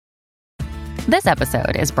This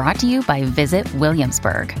episode is brought to you by Visit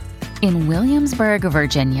Williamsburg. In Williamsburg,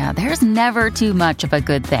 Virginia, there's never too much of a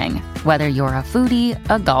good thing. Whether you're a foodie,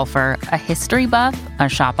 a golfer, a history buff, a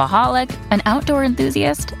shopaholic, an outdoor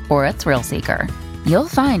enthusiast, or a thrill seeker, you'll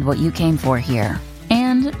find what you came for here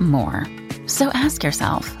and more. So ask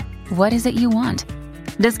yourself, what is it you want?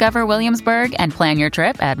 Discover Williamsburg and plan your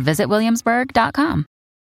trip at visitwilliamsburg.com.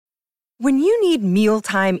 When you need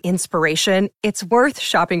mealtime inspiration, it's worth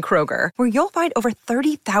shopping Kroger, where you'll find over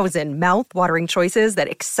 30,000 mouth-watering choices that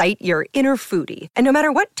excite your inner foodie. And no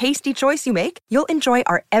matter what tasty choice you make, you'll enjoy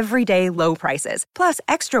our everyday low prices, plus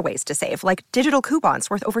extra ways to save, like digital coupons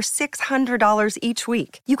worth over $600 each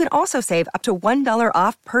week. You can also save up to $1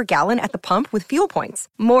 off per gallon at the pump with fuel points.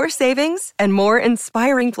 More savings and more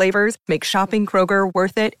inspiring flavors make shopping Kroger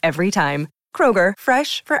worth it every time. Kroger,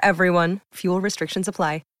 fresh for everyone. Fuel restrictions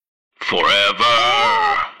apply. Forever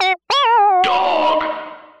Dog.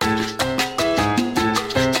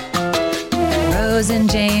 Rose and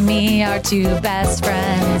Jamie are two best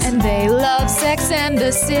friends, and they love Sex and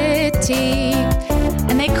the City.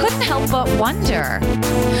 And they couldn't help but wonder,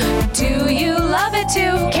 do you love it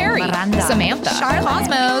too? Carrie, Miranda, Samantha, Charlotte,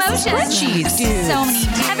 Cosmos, Frenchies, so many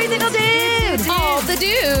dudes. Every single dude. All the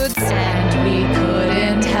dudes. And we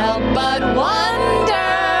couldn't help but wonder.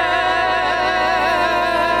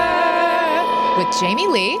 With Jamie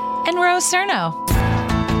Lee and Rose Cerno.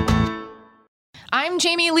 I'm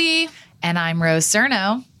Jamie Lee. And I'm Rose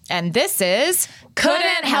Cerno. And this is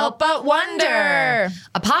Couldn't Help But Wonder,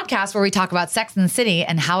 a podcast where we talk about Sex and the City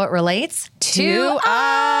and how it relates to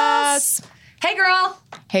us. Hey, girl.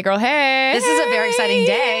 Hey, girl. Hey. This is a very exciting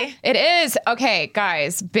day. It is. Okay,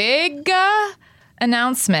 guys. Big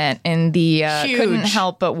announcement in the Couldn't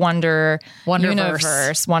Help But Wonder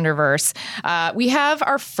Wonderverse. We have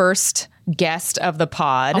our first guest of the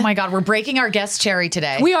pod. Oh my God, we're breaking our guest cherry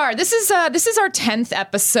today. We are. This is our 10th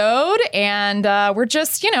episode, and we're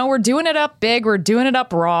just, we're doing it up big. We're doing it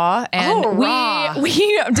up raw, and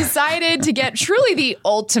we decided to get truly the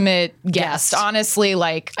ultimate guest. Honestly,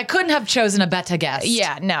 like I couldn't have chosen a better guest.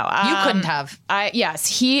 Yeah, no, you couldn't have. Yes,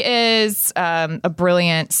 he is a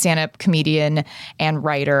brilliant stand-up comedian and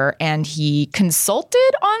writer, and he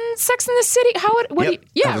consulted on Sex and the City. Right?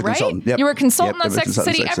 Yep. You were a consultant on Sex and the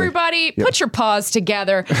City. Sex Everybody. Put your paws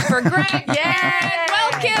together for Greg.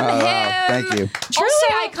 Welcome him. Thank you.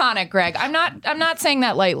 Truly iconic, Greg. I'm not saying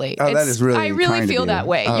that lightly. Oh, that is really I really kind feel of that you.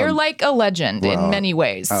 way. You're like a legend in many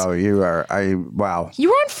ways. Oh, you are. Wow. You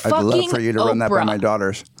were on fucking I'd love for you to run that by my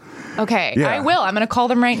daughters. Okay, Yeah. I will. I'm going to call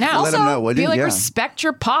them right now. Let them know, would you? Be like, Yeah. respect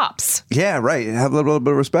your pops. Yeah, right. Have a little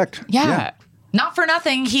bit of respect. Yeah. Not for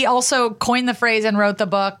nothing, he also coined the phrase and wrote the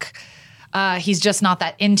book. He's Just Not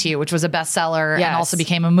That Into You, which was a bestseller and also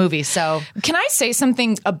became a movie. So can I say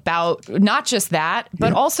something about not just that,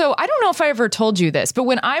 but also, I don't know if I ever told you this, but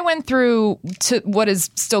when I went through to what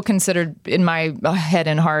is still considered in my head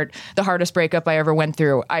and heart, the hardest breakup I ever went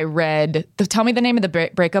through, I read, tell me the name of the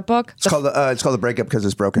breakup book. It's called The Breakup Because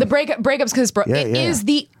It's Broken. The breakups because it's broken.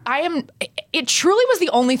 It truly was the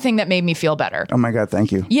only thing that made me feel better. Oh my God,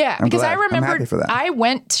 thank you. Yeah, I'm because glad. I remember I'm happy for that. I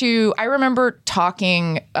remember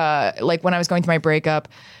talking, like when I was going through my breakup,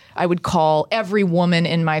 I would call every woman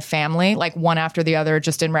in my family, like one after the other,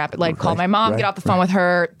 just in rapid, like call my mom, get off the phone with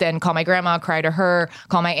her, then call my grandma, cry to her,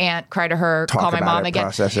 call my aunt, cry to her, call my mom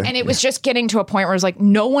again. And it was just getting to a point where it was like,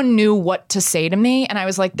 no one knew what to say to me. And I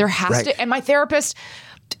was like, there has to, and my therapist,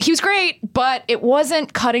 he was great, but it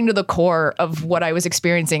wasn't cutting to the core of what I was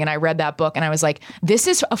experiencing. And I read that book and I was like, this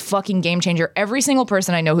is a fucking game changer. Every single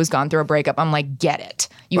person I know who's gone through a breakup, I'm like, get it.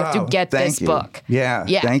 You have to get this book. Yeah,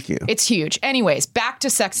 thank you. It's huge. Anyways, back to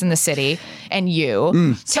Sex and the City and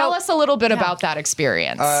you. Tell us a little bit about that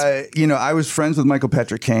experience. I was friends with Michael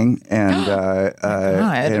Patrick King,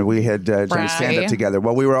 and we had done stand-up together.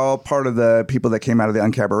 Well, we were all part of the people that came out of the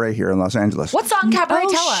Uncabaret here in Los Angeles. What's Uncabaret?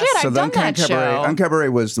 Tell us. Shit, I've done that show.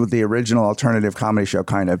 Uncabaret was the original alternative comedy show,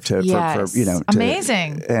 kind of.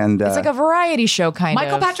 Amazing. And it's like a variety show, kind of.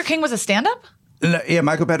 Michael Patrick King was a stand-up? Yeah,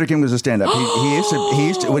 Michael Patrick King was a stand-up. He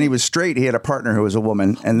used to when he was straight, he had a partner who was a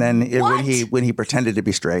woman, and then when he pretended to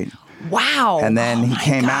be straight. Wow. And then he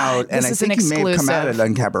came out, and I think he may have come out at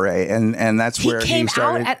Uncabaret, and that's where he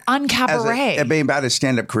started. He came out at Uncabaret. About his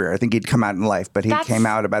stand-up career. I think he'd come out in life, but he came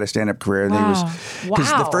out about his stand-up career. And he was, because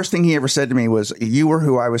the first thing he ever said to me was, "You were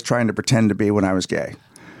who I was trying to pretend to be when I was gay."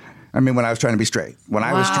 I mean, when I was trying to be straight. When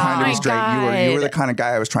I was trying to be straight, you were the kind of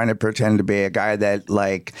guy I was trying to pretend to be, a guy that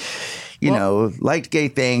liked gay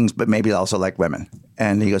things, but maybe also liked women.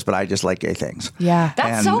 And he goes, but I just like gay things. Yeah.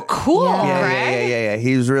 That's so cool, right? Yeah.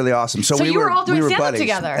 He was really awesome. So you were all doing stand-up buddies,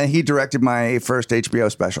 together. and he directed my first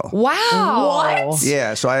HBO special. Wow. What?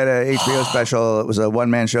 Yeah, so I had a HBO special. It was a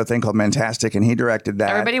one-man show thing called Mantastic, and he directed that.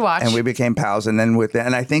 Everybody watch. And we became pals. And then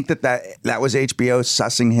and I think that was HBO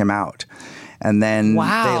sussing him out. And then they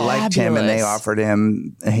liked him, and they offered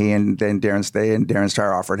him. Then Darren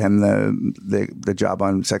Star offered him the job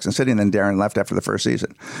on Sex and the City, and then Darren left after the first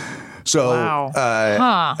season. So,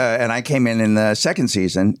 and I came in the second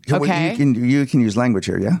season. Okay. You can use language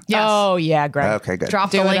here, yeah? Yes. Oh, yeah, Greg. Okay, good. Drop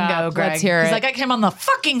the lingo, Greg. Let's hear He's it. like, I came on the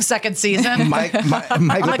fucking second season. Michael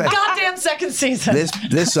the goddamn second season.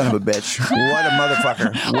 This son of a bitch. What a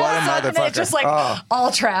motherfucker. What a motherfucker. It's just like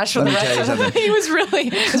all trash for the Let me tell rest you of the something. He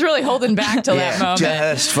was really holding back till that moment.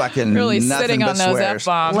 Just fucking really nothing sitting but on those swears.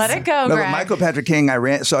 F-bombs. Let it go, No, Greg. but Michael Patrick King, I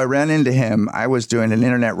ran into him. I was doing an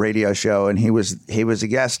internet radio show, and he was a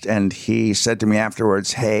guest, and he said to me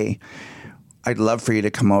afterwards, "Hey, I'd love for you to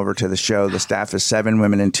come over to the show. The staff is 7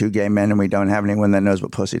 women and 2 gay men, and we don't have anyone that knows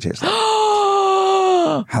what pussy tastes like."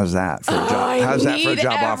 How's that for a job? How's that for a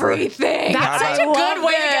job offer? Everything. That's such a good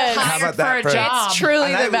way to get How hired about for that a for- job. It's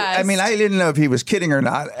truly And the best. I mean, I didn't know if he was kidding or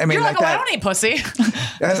not. I mean, You're like, oh, I that. don't eat pussy.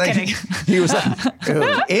 And like, kidding. he was like,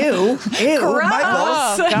 ew, Gross. Michael,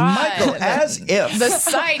 Oh, God. Michael, as if. The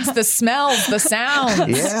sights, the smells, the sounds.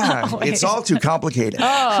 Yeah, it's all too complicated.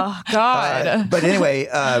 Oh, God. But anyway,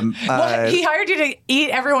 He hired you to eat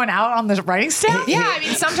everyone out on the writing staff? Yeah, I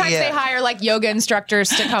mean, sometimes Yeah. they hire like yoga instructors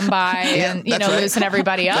to come by and, that's right. loosen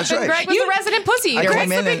everybody up. That's And right. Greg was the resident pussy I eater. came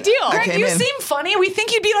What's the in big and- deal? I Greg, came you in- seem funny. We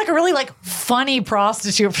think you'd be like a really funny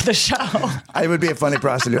prostitute for the show. I would be a funny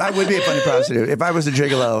prostitute. I would be a funny prostitute. If I was a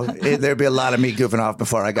gigolo, there'd be a lot of me goofing off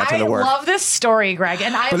before I got to I the work. love this story, Greg,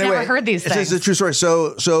 and I've But anyway, never heard these This things. is a true story.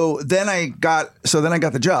 So then I got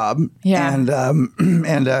the job. Yeah.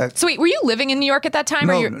 And So wait, were you living in New York at that time?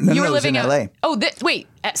 No, or no, you were it was living in LA. Oh, wait.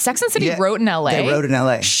 Sex and the City yeah, wrote in LA? They wrote in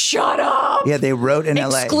LA. Shut up. Yeah, they wrote in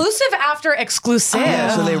LA. Exclusive after exclusive.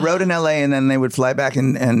 Yeah, so they wrote in LA, and then they would fly back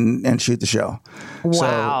and shoot the show.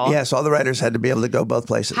 Wow. So, so all the writers had to be able to go both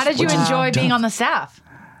places. How did you which is enjoy being tough. on the staff?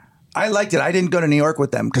 I liked it. I didn't go to New York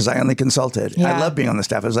with them because I only consulted. Yeah. I love being on the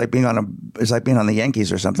staff. It was like being on the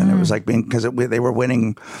Yankees or something. It was like being because they were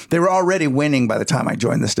winning. They were already winning by the time I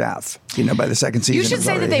joined the staff. By the second season. You it should was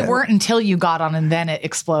say that already they hit. weren't until you got on and then it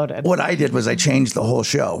exploded. What I did was I changed the whole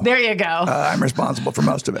show. There you go. I'm responsible for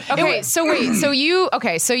most of it. Okay, so wait, so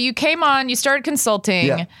you came on, you started consulting.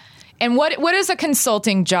 Yeah. And what does a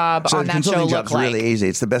consulting job So on the that show consulting look job's like? really easy.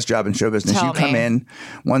 It's the best job in show business. Tell You come me. in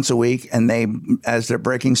once a week, and as they're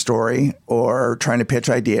breaking story or trying to pitch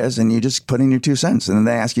ideas, and you just put in your 2 cents, and then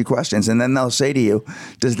they ask you questions, and then they'll say to you,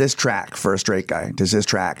 "Does this track for a straight guy? Does this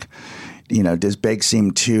track?" Does big seem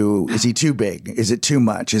too? Is he too big? Is it too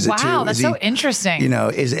much? Is it too? Wow, that's is he, so interesting.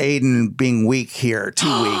 Is Aiden being weak here?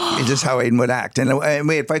 Too weak? Is this how Aiden would act? And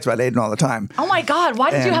we had fights about Aiden all the time. Oh my God, why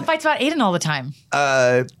did you And- have fights about Aiden all the time?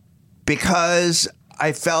 Because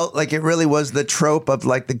I felt like it really was the trope of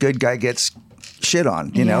like the good guy gets shit on,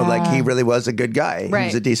 like he really was a good guy. He Right.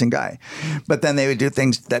 was a decent guy. But then they would do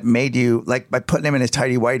things that made you, like by putting him in his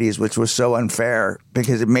tighty whities, which was so unfair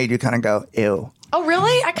because it made you kind of go, ew. Oh,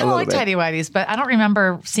 really? I kind of little like bit. Tidy Whities, but I don't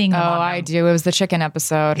remember seeing them Oh, on I them. do. It was the chicken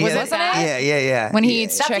episode. Yeah, Wasn't it? Yeah. When he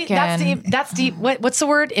eats That's chicken. That's deep. What's the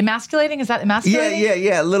word? Emasculating? Is that emasculating?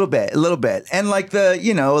 Yeah, a little bit. And like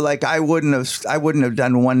I wouldn't have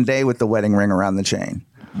done one day with the wedding ring around the chain.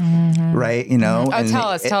 Right, Oh, and tell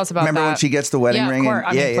us about remember that. when she gets the wedding Yeah, of ring? course.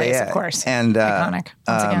 I mean, please, yeah. of course. And Iconic.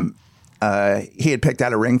 Once again. he had picked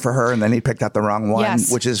out a ring for her, and then he picked out the wrong one,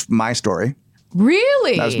 Yes. which is my story.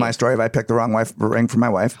 Really? That was my story. If I picked the wrong ring for my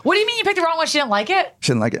wife, What do you mean you picked the wrong one? She didn't like it?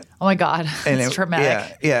 she didn't like it. Oh my God. And That's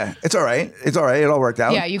traumatic. Yeah. It's all right. It all worked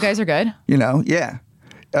out. Yeah, you guys are good. Yeah.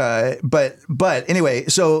 But anyway,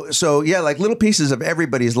 so yeah, like little pieces of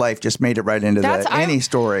everybody's life just made it right into any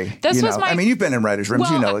story. This was my. I mean, you've been in writers' rooms,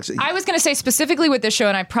 Well, It's, I was going to say specifically with this show,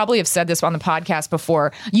 and I probably have said this on the podcast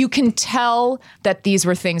before. You can tell that these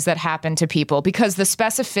were things that happened to people because the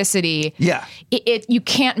specificity. Yeah. You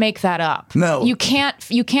can't make that up. No. you can't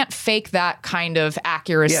fake that kind of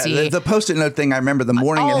accuracy. Yeah, the Post-it note thing. I remember the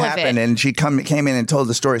morning All it of happened, it. and she came in and told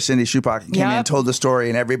the story. Cindy Schupak came in Yep. and told the story,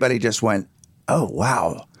 and everybody just went, "Oh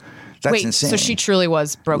wow, that's Wait, insane." so she truly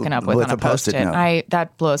was broken up with on a Post-it. note.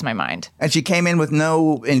 That blows my mind. And she came in with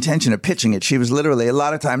no intention of pitching it. She was literally, a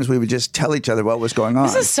lot of times we would just tell each other what was going on.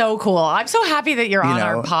 This is so cool. I'm so happy that you're on know,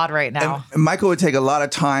 our pod right now. And Michael would take a lot of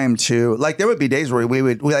time to, like, there would be days where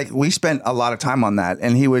we spent a lot of time on that,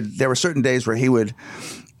 and there were certain days where he would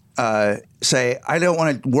say, I don't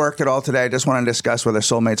want to work at all today. I just want to discuss whether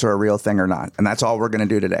soulmates are a real thing or not. And that's all we're going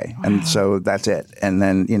to do today. Wow. And so that's it. And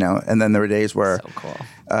then, and then there were days where, so cool.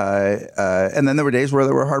 And then there were days where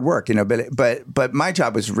there were hard work, but my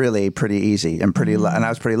job was really pretty easy and and I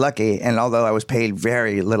was pretty lucky. And although I was paid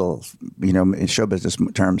very little, in show business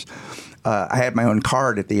terms, I had my own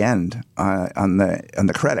card at the end on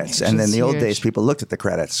the credits, and in the old days, people looked at the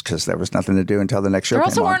credits because there was nothing to do until the next show. There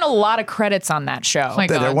also weren't a lot of credits on that show.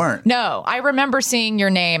 There weren't. No, I remember seeing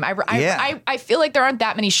your name. I feel like there aren't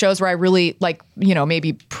that many shows where I really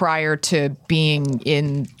maybe prior to being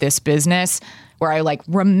in this business, where I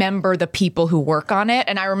remember the people who work on it.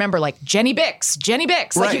 And I remember Jenny Bix.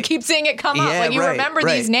 Right. Like you keep seeing it come up. You remember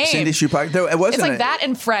these names. Cindy Shupak. It's like that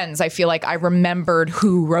and Friends. I feel like I remembered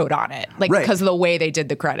who wrote on it. Because of the way they did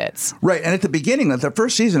the credits. Right. And at the beginning of the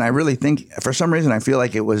first season, I really think, for some reason, I feel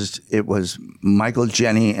like it was Michael,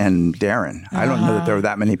 Jenny, and Darren. I don't know that there were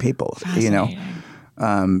that many people,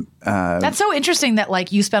 That's so interesting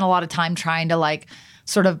that you spent a lot of time trying to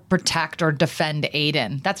sort of protect or defend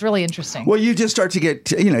Aiden. That's really interesting. Well, you just start to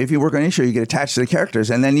get, if you work on any show, you get attached to the characters.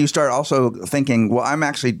 And then you start also thinking, well, I'm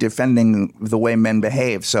actually defending the way men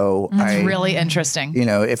behave. So that's really interesting.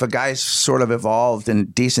 If a guy's sort of evolved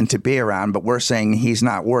and decent to be around, but we're saying he's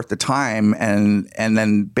not worth the time, and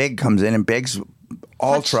then Big comes in, and Big's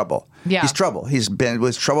all trouble. Yeah. He's trouble.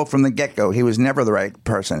 Was trouble from the get-go. He was never the right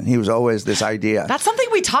person. He was always this idea. That's something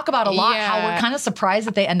we talk about a lot, how we're kind of surprised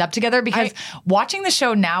that they end up together, because watching the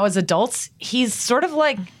show now as adults, he's sort of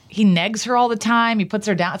he negs her all the time. He puts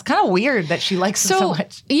her down. It's kind of weird that she likes him so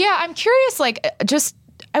much. Yeah, I'm curious,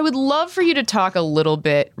 I would love for you to talk a little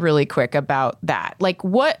bit really quick about that.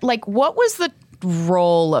 What was the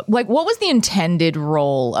role, what was the intended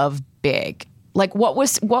role of Big? What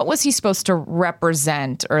was he supposed to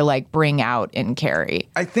represent or bring out in Carrie?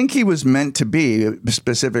 I think he was meant to be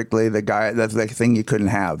specifically the guy, that's the thing you couldn't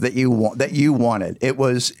have, that you wanted. It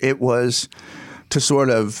was to sort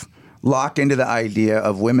of lock into the idea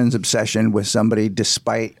of women's obsession with somebody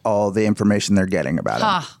despite all the information they're getting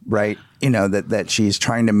about him, right? That she's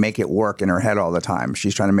trying to make it work in her head all the time.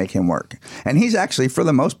 She's trying to make him work. And he's actually, for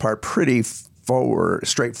the most part, pretty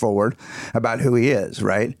straightforward about who he is,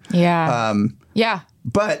 right? Yeah. Yeah.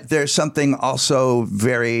 But there's something also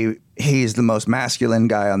he's the most masculine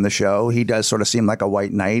guy on the show. He does sort of seem like a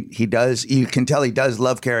white knight. You can tell he does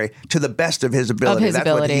love Carrie to the best of his ability.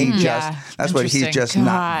 That's what he's just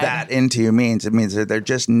not that into It means that they're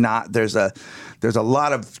just not, there's a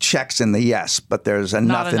lot of checks in the yes, but there's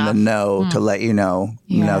enough in the no to let you know,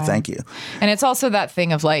 no, thank you. And it's also that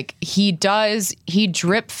thing of he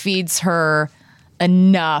drip feeds her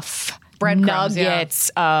enough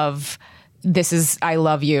nuggets of, this is, I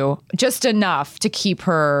love you, just enough to keep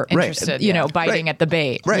her interested, biting at the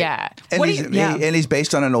bait. Right. Yeah. And he's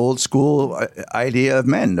based on an old school idea of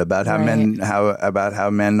men, about how men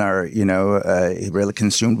are, really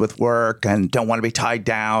consumed with work and don't want to be tied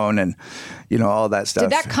down and, all that stuff.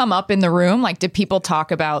 Did that come up in the room? Did people talk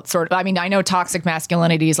about I know toxic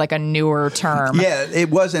masculinity is a newer term. Yeah, it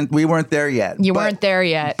wasn't, we weren't there yet. You weren't there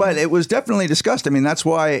yet. But it was definitely discussed. That's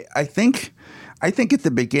why I think at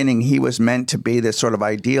the beginning he was meant to be this sort of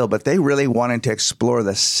ideal, but they really wanted to explore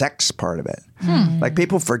the sex part of it.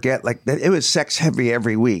 People forget, it was sex heavy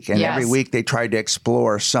every week. And every week they tried to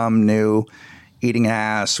explore some new eating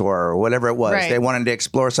ass or whatever it was. Right. They wanted to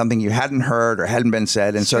explore something you hadn't heard or hadn't been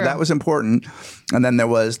said. And so that was important. And then there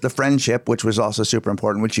was the friendship, which was also super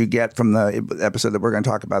important, which you get from the episode that we're going to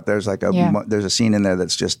talk about. There's there's a scene in there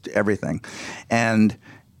that's just everything. And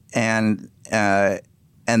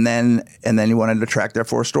then you wanted to track their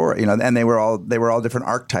four story, and they were all different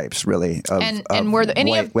archetypes, really, of were there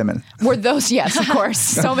any white women. Were those? Yes, of course.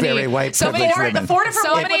 So many very white, so many women. The four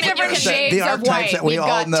different shades of white. That we We've all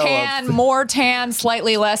got know tan, of. more tan,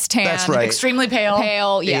 slightly less tan. That's right. Extremely pale.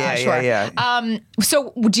 Pale. Yeah.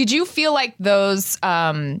 So did you feel like those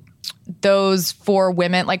four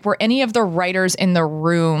women, were any of the writers in the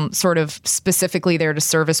room sort of specifically there to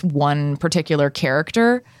service one particular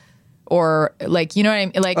character? Or you know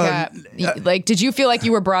what I mean? Did you feel like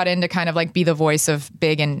you were brought in to kind of be the voice of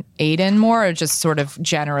Big and Aiden more, or just sort of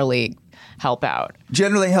generally help out?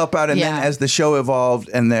 Generally help out, and then as the show evolved,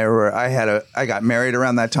 and I got married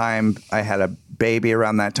around that time. I had a baby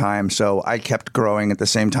around that time, so I kept growing at the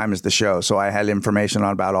same time as the show. So I had information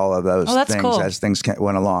about all of those things as things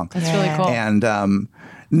went along. That's really cool. And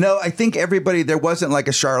no, I think everybody. There wasn't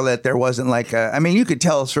a Charlotte. There wasn't you could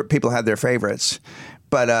tell people had their favorites,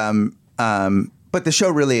 but the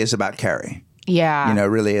show really is about Carrie. Yeah. It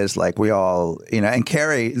really is we all, and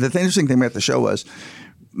Carrie, the interesting thing about the show was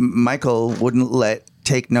Michael wouldn't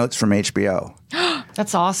take notes from HBO.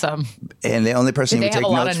 That's awesome. And the only person Did he they would have take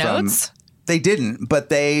a lot notes of from. notes? They didn't,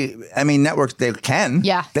 but networks, they can.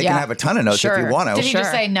 Yeah, They can have a ton of notes if you want to. Did he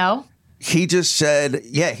just say no? He just said,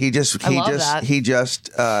 he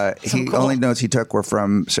only notes he took were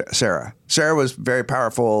from Sarah. Sarah was very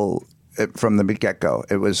powerful from the get-go.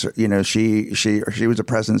 It was, she was a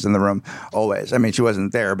presence in the room always. I mean, she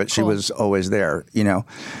wasn't there, but she was always there,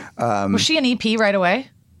 Was she an EP right away?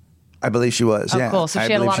 I believe she was, yeah. Cool. So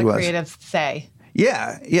she had a lot of creative say.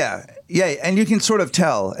 Yeah, and you can sort of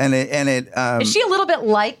tell, and it. Is she a little bit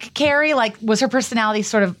like Carrie? Like, was her personality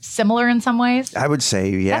sort of similar in some ways? I would say,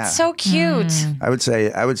 yeah. That's so cute. I would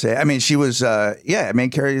say. I mean, she was. I mean,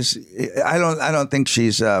 Carrie's. I don't think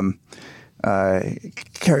she's. Carrie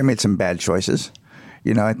made some bad choices.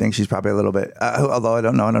 I think she's probably a little bit. Although I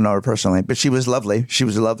don't know her personally, but she was lovely. She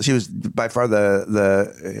was by far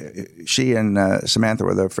she and Samantha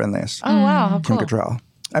were the friendliest. Oh wow, how cool. Kim Cattrall.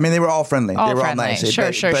 I mean, they were all friendly. They were friendly. all nice. Sure.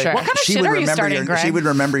 What kind of shit are you starting, Greg? She would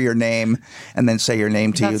remember your name and then say your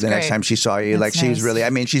name to you the next time she saw you. That's like she was nice. really.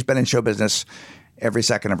 I mean, she's been in show business every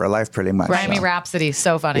second of her life, pretty much. Bohemian Rhapsody,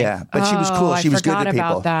 so funny. Yeah, but she was cool. She was good to people.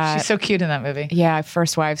 About that. She's so cute in that movie. Yeah,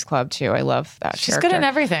 First Wives Club too. I love that. She's good in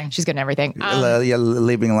everything. She's good in everything.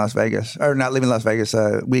 Leaving Las Vegas, or not leaving Las Vegas.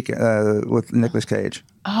 With Nicolas Cage.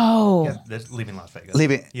 Oh, yeah, that's Leaving Las Vegas.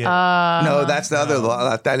 No, that's the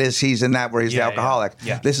other. That is, he's in that where he's the alcoholic.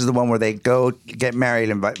 Yeah. This is the one where they go get married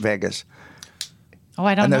in Vegas. Oh,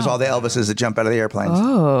 I don't know. And there's all the Elvises that jump out of the airplanes.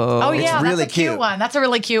 Oh, yeah, it's really that's a cute one. That's a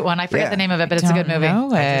really cute one. I forget the name of it, but it's a good movie.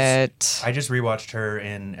 I just rewatched her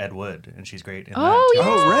in Ed Wood, and she's great in that too.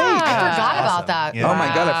 Oh, right. I forgot about that. Yeah. Oh my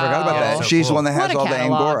God, I forgot about that. So She's the cool. one that has What a all the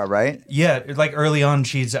catalog. Angora, right? Yeah, like early on,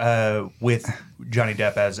 she's with Johnny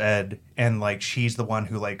Depp as Ed, and like she's the one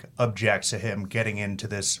who like objects to him getting into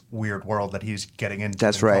this weird world that he's getting into.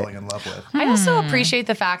 That's and right. falling in love with. I also appreciate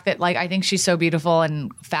the fact that, like, I think she's so beautiful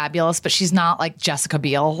and fabulous, but she's not like Jessica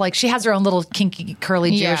Biel. Like, she has her own little kinky,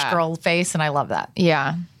 curly Jewish girl face, and I love that.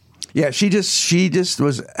 yeah. Yeah, she just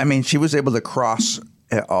was. I mean, she was able to cross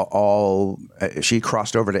all. She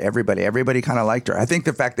crossed over to everybody. Everybody kind of liked her. I think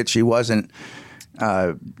the fact that she wasn't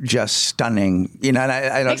just stunning, and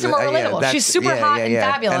I don't. Makes her more relatable. She's super hot and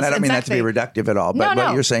fabulous and I don't and mean that to be sexy. reductive at all. But No.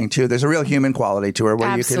 what you're saying too, there's a real human quality to her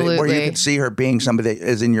where you Absolutely. could see her being somebody that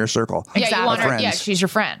is in your circle. Yeah, you want her. Friends. Yeah, she's your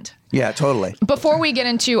friend. Yeah, totally. Before we get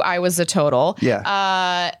into I Was a Total,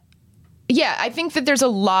 yeah, I think that there's a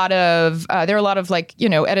lot of there are a lot of like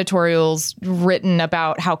editorials written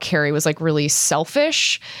about how Carrie was like really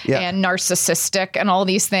selfish and narcissistic and all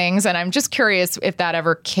these things, and I'm just curious if that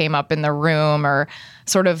ever came up in the room or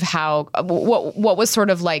sort of how what was sort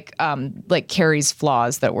of like Carrie's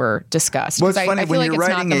flaws that were discussed. Well, it's I funny feel when like you're it's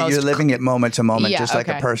not writing the it, most you're living it moment to moment, just like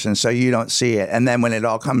a person, so you don't see it, and then when it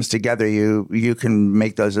all comes together, you can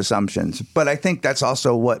make those assumptions. But I think that's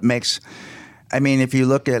also what makes. I mean, if you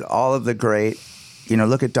look at all of the great,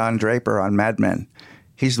 look at Don Draper on Mad Men.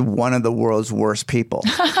 He's one of the world's worst people.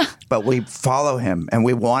 But we follow him, and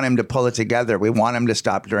we want him to pull it together. We want him to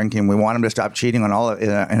stop drinking. We want him to stop cheating on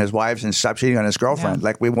and his wives and stop cheating on his girlfriend. Yeah.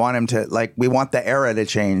 Like, we want him to, we want the era to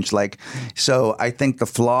change. Like, so I think the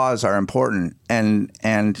flaws are important.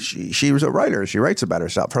 And she was a writer. She writes about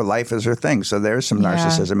herself. Her life is her thing. So there's some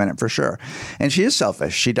narcissism in it for sure. And she is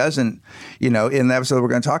selfish. She doesn't, in the episode we're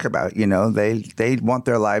going to talk about, they want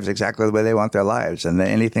their lives exactly the way they want their lives. And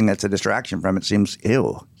anything that's a distraction from it seems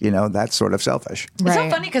ill. That's sort of selfish. It's so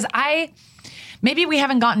funny because maybe we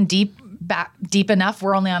haven't gotten deep enough.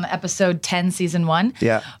 We're only on episode 10, season 1.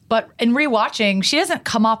 Yeah. But in rewatching, she doesn't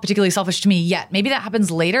come off particularly selfish to me yet. Maybe that happens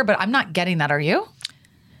later, but I'm not getting that. Are you?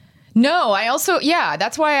 No, I also,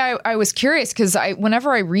 that's why I was curious because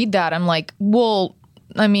whenever I read that, I'm like, well,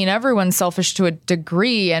 I mean, everyone's selfish to a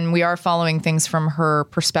degree, and we are following things from her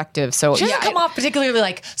perspective. So she doesn't come off particularly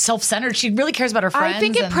like self-centered. She really cares about her friends. I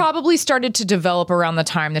think it probably started to develop around the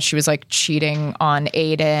time that she was like cheating on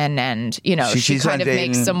Aiden, and she kind of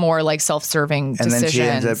makes some more like self-serving decisions. And then she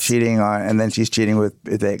ends up cheating on, and then she's cheating with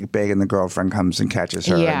Big, and the girlfriend comes and catches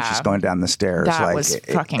her, and she's going down the stairs. That was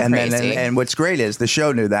fucking crazy. And what's great is the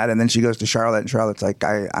show knew that, and then she goes to Charlotte, and Charlotte's like,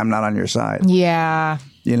 I'm not on your side. Yeah.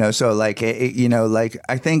 So I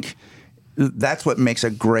think that's what makes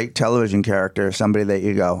a great television character, somebody that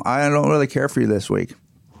you go, I don't really care for you this week.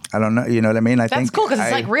 I don't know. You know what I mean? That's cool because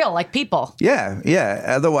it's like real, like people. Yeah.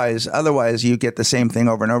 Otherwise, you get the same thing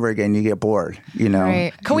over and over again. You get bored,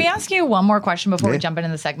 Right. Can we ask you one more question before we jump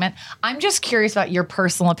into the segment? I'm just curious about your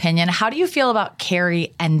personal opinion. How do you feel about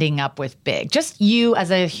Carrie ending up with Big? Just you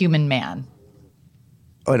as a human man.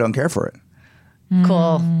 Oh, I don't care for it.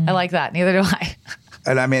 Cool. I like that. Neither do I.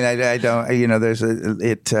 And I mean, I don't, there's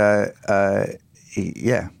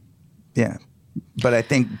yeah. But I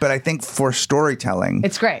think for storytelling,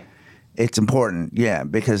 It's great. it's important,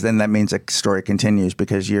 because then that means a story continues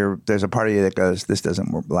because there's a part of you that goes, this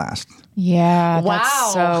doesn't last. Yeah, Wow.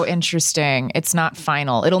 that's so interesting. It's not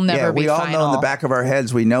final. It'll never be we all final. know in the back of our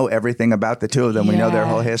heads, we know everything about the two of them. We know their Yeah.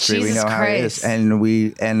 whole history. Jesus we know how it is, Christ.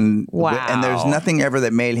 and Wow. and there's nothing ever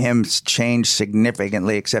that made him change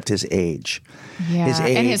significantly except his age. Yeah. His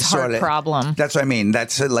age, And his heart sorta- problem. That's what I mean.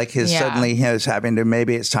 That's like his Yeah. suddenly his having to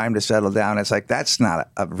maybe it's time to settle down. It's like that's not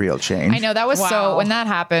a real change. I know that was Wow. so when that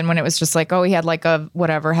happened, when it was just like, oh, he had like a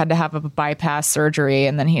whatever, had to have a bypass surgery.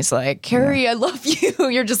 And then he's like, Carrie, I love you.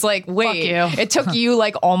 You're just like, wait, you. it took you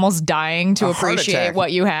like almost dying to A heart appreciate attack.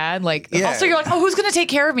 what you had. Like, Yeah. Also, you're like, oh, who's going to take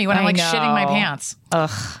care of me when I'm I like know. shitting my pants?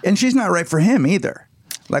 And she's not right for him either.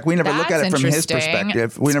 Like we never look at it That's from his interesting.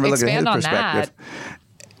 perspective. We never look at his Expand on perspective.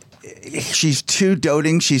 She's too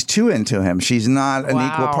doting. She's too into him. She's not an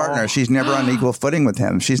equal Wow. partner. She's never on equal footing with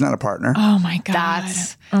him. She's not a partner. oh my God.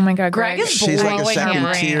 That's- oh my God. Greg is She's like a blowing second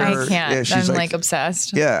my tier. I can't. Yeah, she's I'm like- like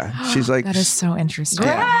obsessed. Yeah, she's like That is so interesting.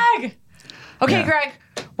 Greg! Okay, Yeah. Greg,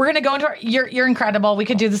 we're going to go into you're incredible. We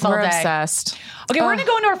could do this all We're day. obsessed. Okay, we're going to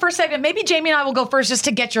go into our first segment. Maybe Jamie and I will go first just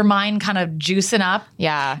to get your mind kind of juicing up.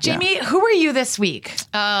 Yeah. Jamie, who are you this week?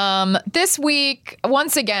 This week,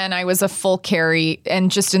 once again, I was a full Carrie,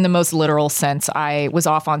 and just in the most literal sense, I was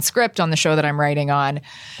off on script on the show that I'm writing on,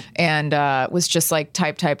 and was just like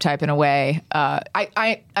typing away.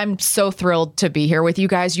 I'm so thrilled to be here with you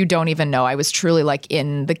guys. You don't even know. I was truly like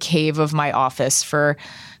in the cave of my office for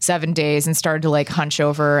 7 days and started to like hunch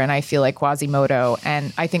over, and I feel like Quasimodo,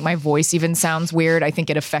 and I think my voice even sounds weird. I think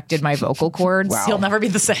it affected my vocal cords. Wow. He'll never be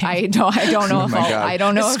the same. I don't know if my God. I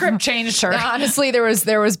don't know The if script changed her. Honestly, there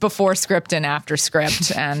was before script and after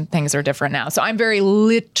script, and things are different now. So I'm very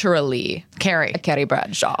literally Carrie. Carrie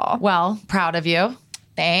Bradshaw. Well, proud of you.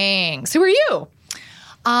 Thanks. Who are you?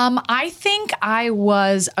 I think I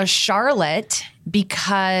was a Charlotte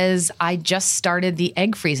because I just started the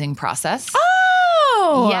egg freezing process.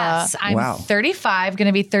 Oh, Yes, I'm Wow. 35, going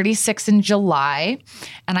to be 36 in July,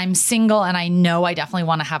 and I'm single, and I know I definitely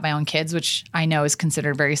want to have my own kids, which I know is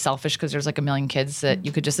considered very selfish because there's like a million kids that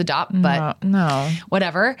you could just adopt, but no.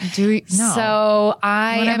 whatever. No. So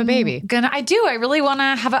I wanna have a am baby? I do. I really want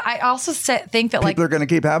to have a. I also think that like, people are going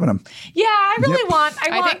to keep having them. yeah, I really want.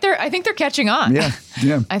 I think they're catching on. Yeah,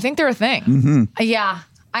 yeah. I think they're a thing. Yeah.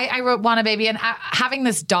 I want a baby, and having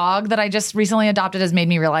this dog that I just recently adopted has made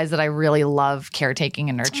me realize that I really love caretaking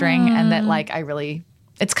and nurturing, and that like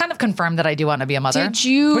it's kind of confirmed that I do want to be a mother. Did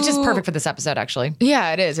you- Which is perfect for this episode, actually.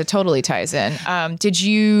 Yeah, it is. It totally ties in. Did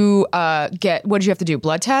you what did you have to do?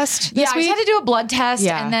 Blood test? Yeah, I just had to do a blood test,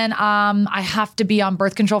 Yeah. and then I have to be on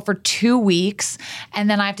birth control for 2 weeks, and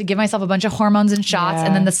then I have to give myself a bunch of hormones and shots, Yeah.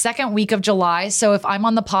 and then the second week of July. So if I'm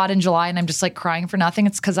on the pod in July and I'm just like crying for nothing,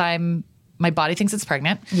 it's because my body thinks it's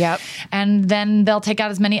pregnant. Yep. And then they'll take out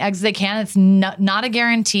as many eggs as they can. It's not a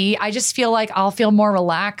guarantee. I just feel like I'll feel more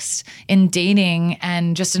relaxed in dating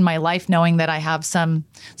and just in my life knowing that I have some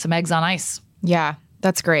eggs on ice. Yeah,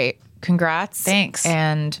 that's great. Congrats. Thanks.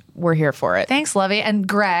 And we're here for it. Thanks, Lovey. And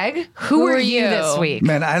Greg, who are you this week?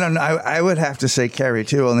 Man, I don't know. I would have to say Carrie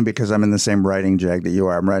too, only because I'm in the same writing jag that you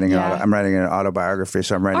are. I'm writing I'm writing an autobiography,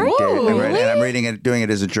 so I'm writing Are you? and I'm reading it, doing it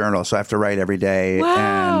as a journal. So I have to write every day,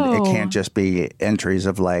 and it can't just be entries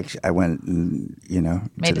of like I went,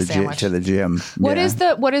 Made a sandwich. to the gym. What Yeah. is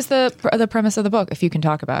the premise of the book, if you can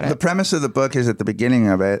talk about it? The premise of the book is at the beginning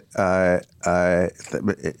of it.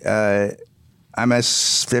 I'm a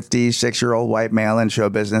 56-year-old white male in show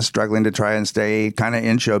business, struggling to try and stay kind of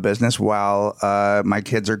in show business while my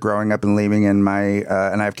kids are growing up and leaving, and I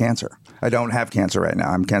have cancer. I don't have cancer right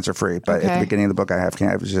now. I'm cancer free, but at Okay. the beginning of the book, I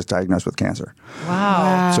was just diagnosed with cancer.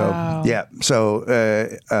 Wow. So yeah, so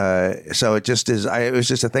it just is. It was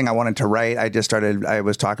just a thing I wanted to write. I just started. I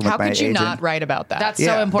was talking How with my could you agent. not write about that? That's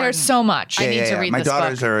Yeah. so important. There's so much. I need to read my this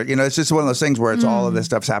daughters book. are, it's just one of those things where it's all of this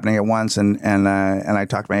stuff's happening at once, and I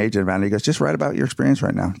talked to my agent about it. He goes, just write about your experience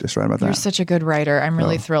right now. Just write about You're that. such a good writer. I'm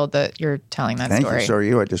really thrilled that you're telling that Thank story. you. So are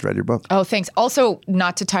you. I just read your book. Oh, thanks. Also,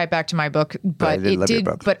 not to tie it back to my book, but I did it love your did.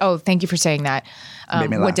 book. But thank you for saying that. Made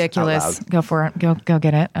me laugh out Ridiculous. loud. Go for it. Go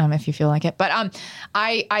get it if you feel like it. But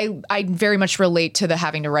I very much relate to the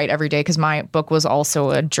having to write every day because my book was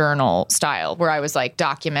also a journal style where I was like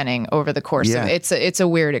documenting over the course Yeah. of it's a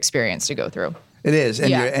weird experience to go through. It is, and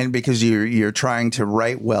Yeah. and because you're trying to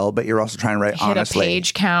write well, but you're also trying to write Hit honestly. a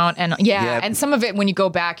page count and and some of it when you go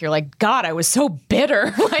back you're like, God, I was so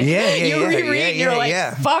bitter. Like you reread and you're like,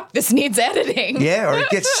 fuck, this needs editing. Yeah, or it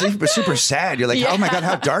gets super sad. You're like, oh my God,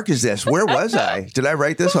 how dark is this? Where was I? Did I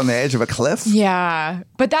write this on the edge of a cliff? Yeah.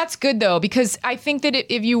 But that's good though, because I think that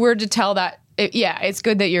if you were to tell that it's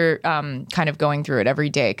good that you're kind of going through it every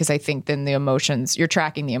day, because I think then you're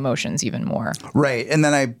tracking the emotions even more. Right. And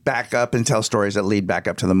then I back up and tell stories that lead back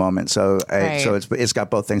up to the moment. So it's got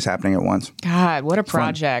both things happening at once. God, what a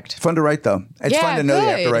project. Fun to write, though. It's fun to know you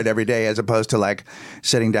have to good. write every day, as opposed to like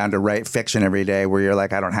sitting down to write fiction every day where you're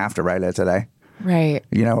like, I don't have to write it today. Right.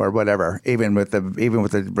 Or whatever. Even with the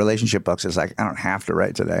relationship books, it's like, I don't have to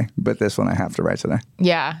write today, but this one I have to write today.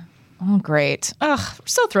 Yeah. Oh, great. Ugh, we're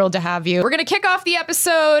so thrilled to have you. We're going to kick off the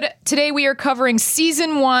episode. Today we are covering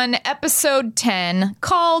season 1, episode 10,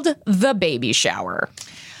 called The Baby Shower.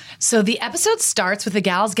 So the episode starts with the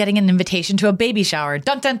gals getting an invitation to a baby shower.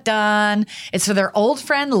 Dun, dun, dun. It's for their old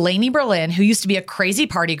friend, Lainey Berlin, who used to be a crazy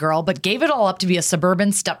party girl, but gave it all up to be a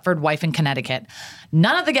suburban Stepford wife in Connecticut.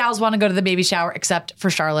 None of the gals want to go to the baby shower except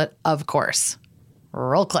for Charlotte, of course.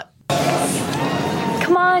 Roll clip.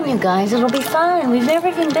 Come on, you guys. It'll be fun. We've never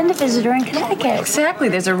even been to visit her in Connecticut. Exactly.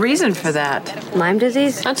 There's a reason for that. Lyme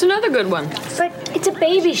disease? That's another good one. But it's a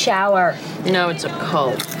baby shower. No, it's a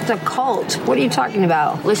cult. It's a cult. What are you talking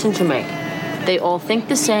about? Listen to me. They all think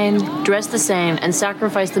the same, dress the same, and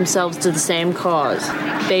sacrifice themselves to the same cause.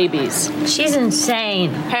 Babies. She's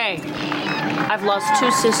insane. Hey, I've lost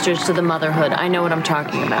 2 sisters to the motherhood. I know what I'm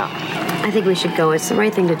talking about. I think we should go. It's the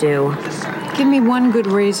right thing to do. Give me one good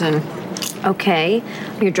reason. Okay,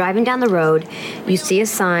 you're driving down the road, you see a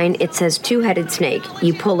sign, it says two-headed snake,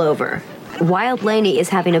 you pull over. Wild Lainey is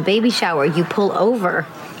having a baby shower, you pull over.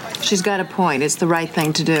 She's got a point. It's the right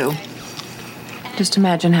thing to do. Just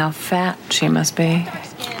imagine how fat she must be.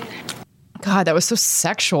 God, that was so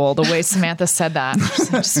sexual, the way Samantha said that.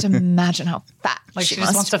 Just imagine how fat She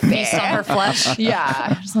just wants to feast on her flesh. Yeah,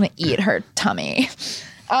 I just want to eat her tummy.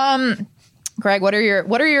 Greg, what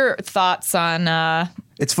are your thoughts on...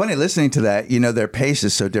 It's funny listening to that. Their pace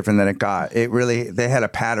is so different than it got. They had a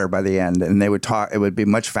patter by the end, and they would talk. It would be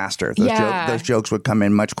much faster. Those jokes would come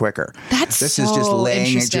in much quicker. This is just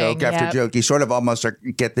laying a joke after joke. You sort of almost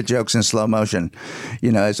get the jokes in slow motion,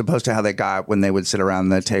 as opposed to how they got when they would sit around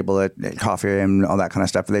the table at coffee and all that kind of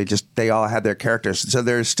stuff. They all had their characters, so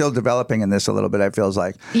they're still developing in this a little bit. It feels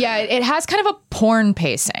like. Yeah, it has kind of a porn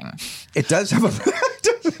pacing. It does have a.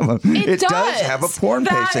 It does have a porn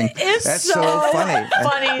pacing. That's so funny.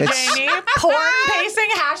 Funny, Jamie. Porn pacing.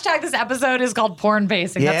 Hashtag this episode is called porn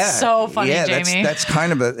pacing. That's so funny, Jamie. That's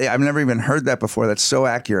kind of I've never even heard that before. That's so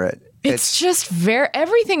accurate. It's just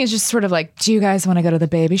everything is just sort of like, do you guys want to go to the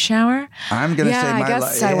baby shower? I'm going to say I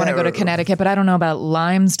guess I want to go to Connecticut, but I don't know about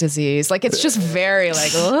Lyme's disease. Like, it's just very like,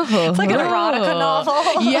 it's like an erotica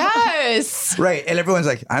novel. Yes. Right. And everyone's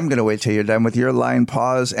like, I'm going to wait till you're done with your lying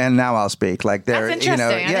pause and now I'll speak. Like they're, That's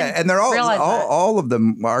interesting. And they're all of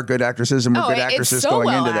them are good actresses and were good actresses it's so going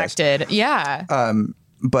well into this. Acted. Yeah.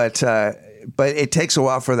 But it takes a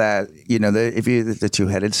while for that, if you the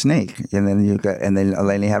two-headed snake, and then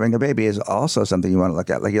Lainey having a baby is also something you want to look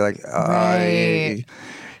at. Like you're like, right.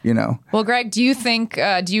 Well, Greg, do you think?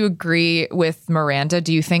 Do you agree with Miranda?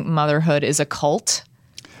 Do you think motherhood is a cult?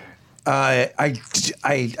 I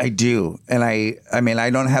do, and I mean I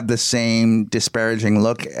don't have the same disparaging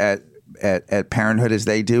look at parenthood as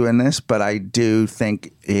they do in this, but I do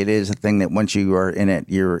think it is a thing that once you are in it,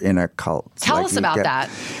 you're in a cult. Tell us about that.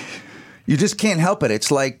 You just can't help it.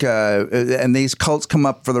 It's like, and these cults come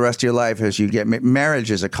up for the rest of your life as you get marriage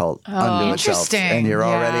is a cult unto itself, and you're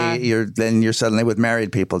already you're suddenly with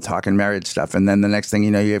married people talking married stuff, and then the next thing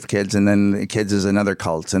you know, you have kids, and then the kids is another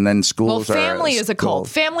cult, and then schools are. Well, family is a cult.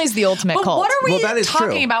 Family's the ultimate cult. What are we that is talking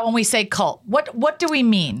true. about when we say cult? What do we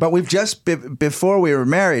mean? But we've just before we were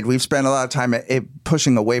married, we've spent a lot of time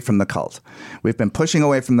pushing away from the cult. We've been pushing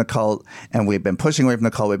away from the cult, and we've been pushing away from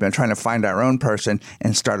the cult. We've been trying to find our own person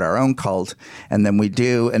and start our own cult. And then we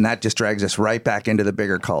do, and that just drags us right back into the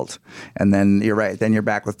bigger cult. And then you're right, then you're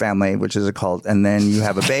back with family, which is a cult. And then you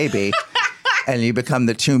have a baby, and you become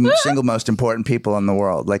the single most important people in the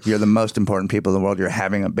world. Like you're the most important people in the world. You're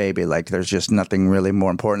having a baby. Like there's just nothing really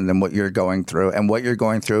more important than what you're going through. And what you're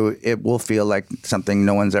going through, it will feel like something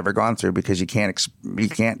no one's ever gone through because you can't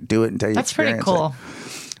do it until you experience it. That's pretty cool.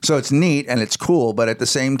 So it's neat and it's cool, but at the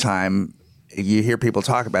same time, you hear people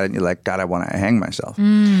talk about it and you're like, God, I want to hang myself.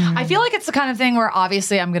 I feel like it's the kind of thing where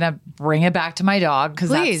obviously I'm going to bring it back to my dog because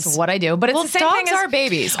that's what I do. But it's the same thing as dogs are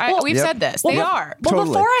babies. We've said this. They are. Well, Totally.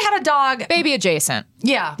 before I had a dog, baby adjacent.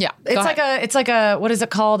 Yeah. It's like a what is it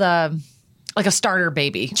called? Like a starter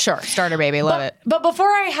baby. Sure. Starter baby. Love it. But before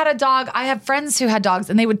I had a dog, I have friends who had dogs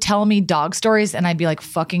and they would tell me dog stories and I'd be like,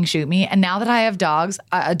 fucking shoot me. And now that I have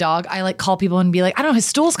a dog, I like call people and be like, I don't know, his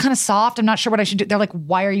stool's kind of soft. I'm not sure what I should do. They're like,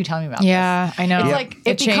 why are you telling me about this? I know. It's like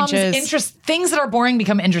it becomes changes. things that are boring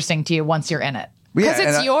become interesting to you once you're in it. Because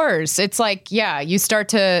it's yours. It's like, you start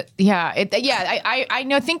to, I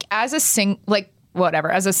know, think as a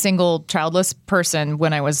as a single childless person,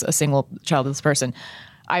 when I was a single childless person,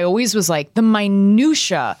 I always was like the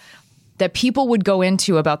minutia that people would go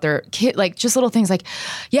into about their kid, like just little things like,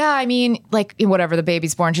 whatever, the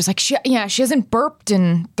baby's born. She's like, she hasn't burped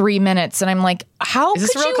in 3 minutes. And I'm like, how is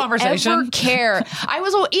this could a real you conversation? ever care? I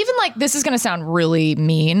was even like, this is going to sound really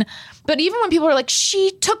mean, but even when people are like,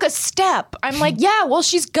 she took a step, I'm like, yeah, well,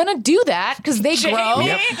 she's going to do that because they grow.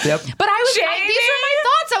 Yep. But these are my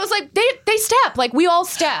thoughts. I was like, they step. Like, we all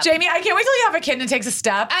step. Jamie, I can't wait till you have a kid and takes a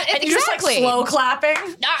step. And you're just like slow clapping.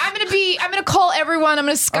 I'm going to call everyone. I'm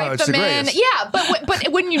going to Skype them in. Yeah, but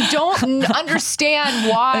when you don't understand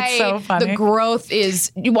why the growth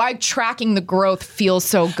why tracking the growth feels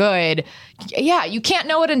so good, you can't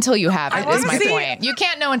know it until you have it, is my point. You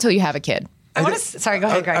can't know until you have a kid. Sorry, go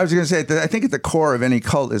ahead, Greg. I was going to say, I think at the core of any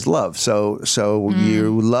cult is love. So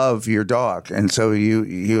you love your dog, and so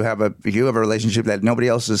you have a relationship that nobody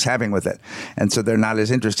else is having with it, and so they're not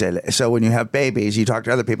as interested. So when you have babies, you talk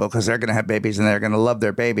to other people because they're going to have babies, and they're going to love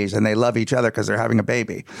their babies, and they love each other because they're having a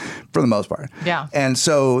baby, for the most part. Yeah. And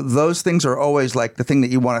so those things are always like the thing that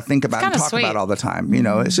you want to think about and talk about all the time. You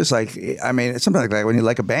know, it's just like, I mean, it's something like that when you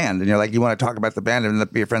like a band, and you're like, you want to talk about the band, and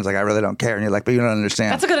your friend's like, I really don't care, and you're like, but you don't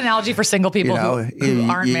understand. That's a good analogy for single people. Who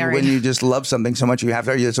aren't married. When you just love something so much,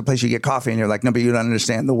 there's a place you get coffee, and you're like, no, but you don't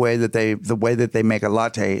understand the way that they make a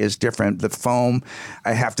latte is different. The foam,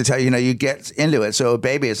 I have to tell you, you get into it. So a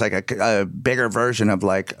baby is like a bigger version of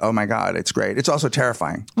like, oh my God, it's great. It's also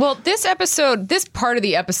terrifying. Well, this part of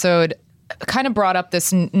the episode kind of brought up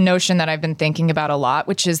this notion that I've been thinking about a lot,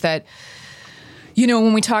 which is that,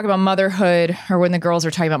 when we talk about motherhood, or when the girls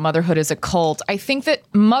are talking about motherhood as a cult, I think that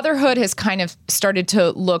motherhood has kind of started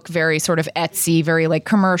to look very sort of Etsy, very like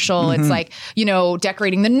commercial. Mm-hmm. It's like,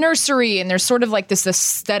 decorating the nursery, and there's sort of like this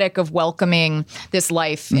aesthetic of welcoming this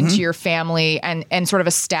life into your family, and sort of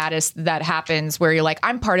a status that happens where you're like,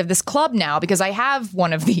 I'm part of this club now because I have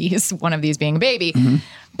one of these being a baby. Mm-hmm.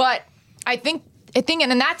 But I think,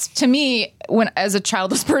 and that's, to me, when as a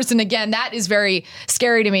childless person, again, that is very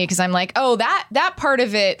scary to me, because I'm like, oh, that part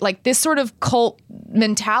of it, like this sort of cult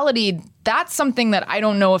mentality, that's something that I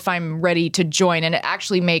don't know if I'm ready to join. And it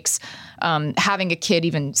actually makes having a kid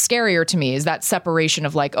even scarier to me, is that separation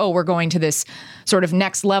of like, oh, we're going to this sort of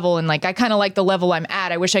next level. And like, I kind of like the level I'm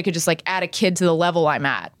at. I wish I could just like add a kid to the level I'm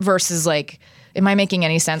at, versus like, am I making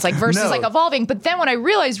any sense? Like, versus like evolving. But then what I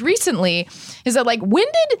realized recently is that like, when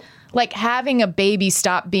did like having a baby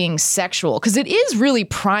stop being sexual? Because it is really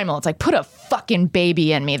primal. It's like, put a fucking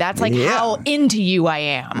baby in me. That's like how into you I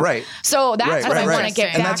am. Right. So that's what I want to get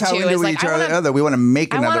back to. And that's how into each other. We want to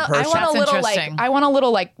make another person. I want a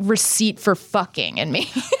little like receipt for fucking in me.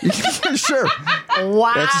 Sure.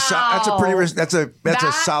 Wow. That's a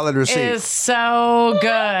solid receipt. That is so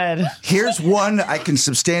good. Here's one I can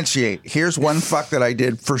substantiate. Here's one fuck that I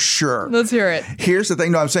did for sure. Let's hear it. Here's the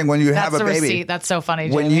thing. No, I'm saying when you have a baby. Receipt. That's so funny,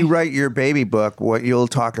 Jamie. When you write your baby book, what you'll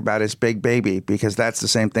talk about is big baby, because that's the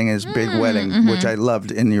same thing as big wedding, which I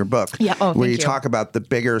loved in your book. Yeah. Oh, where you talk about the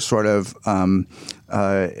bigger sort of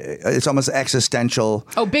it's almost existential.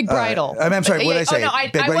 Oh, big bridal. I'm sorry, what did I say? Oh, no,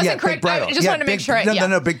 I wasn't correct. Big bridal. I just wanted to make sure.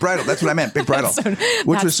 No, big bridal. That's what I meant, big bridal.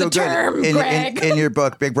 Which was so good in your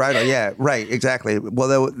book, Big Bridal. Yeah, right, exactly.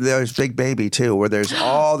 Well, there's Big Baby, too, where there's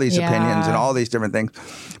all these opinions and all these different things.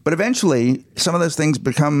 But eventually, some of those things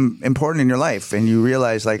become important in your life, and you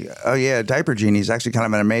realize, like, oh, yeah, Diaper Genie is actually kind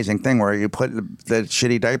of an amazing thing, where you put the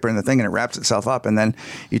shitty diaper in the thing, and it wraps itself up, and then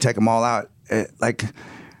you take them all out.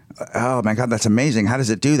 Oh my God, that's amazing. How does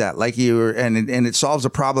it do that? Like and it solves a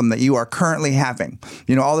problem that you are currently having.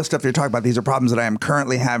 All the stuff you're talking about, these are problems that I am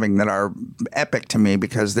currently having that are epic to me,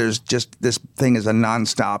 because there's just, this thing is a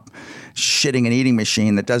nonstop shitting and eating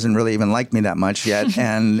machine that doesn't really even like me that much yet,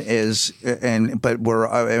 but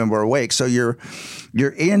we're awake. So you're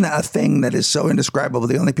in a thing that is so indescribable.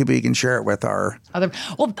 The only people you can share it with are other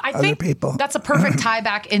people. That's a perfect tie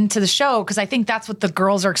back into the show, because I think that's what the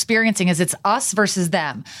girls are experiencing, is it's us versus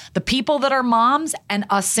them. The people that are moms and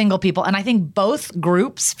us single people. And I think both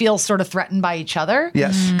groups feel sort of threatened by each other.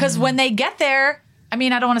 Yes. Because when they get there, I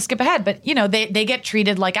mean, I don't want to skip ahead, but they get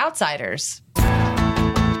treated like outsiders.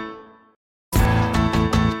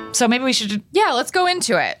 So maybe we should... Yeah, let's go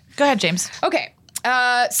into it. Go ahead, James. Okay.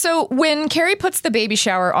 So when Carrie puts the baby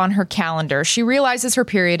shower on her calendar, she realizes her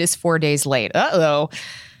period is 4 days late. Uh-oh.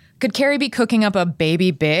 Could Carrie be cooking up a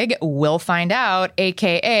baby big? We'll find out,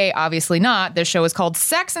 a.k.a. obviously not. This show is called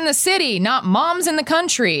Sex in the City, not Moms in the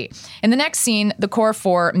Country. In the next scene, the core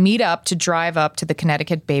four meet up to drive up to the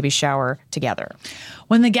Connecticut baby shower together.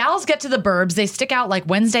 When the gals get to the burbs, they stick out like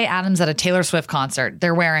Wednesday Addams at a Taylor Swift concert.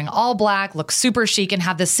 They're wearing all black, look super chic, and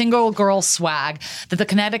have this single girl swag that the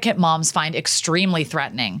Connecticut moms find extremely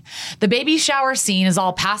threatening. The baby shower scene is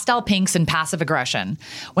all pastel pinks and passive aggression.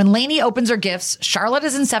 When Lainey opens her gifts, Charlotte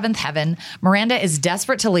is in seventh heaven, Miranda is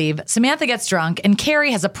desperate to leave, Samantha gets drunk, and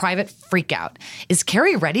Carrie has a private freakout. Is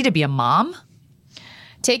Carrie ready to be a mom?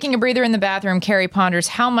 Taking a breather in the bathroom, Carrie ponders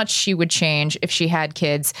how much she would change if she had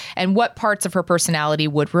kids and what parts of her personality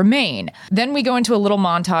would remain. Then we go into a little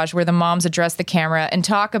montage where the moms address the camera and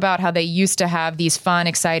talk about how they used to have these fun,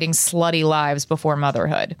 exciting, slutty lives before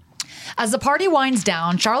motherhood. As the party winds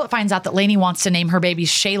down, Charlotte finds out that Lainey wants to name her baby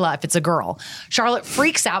Shayla if it's a girl. Charlotte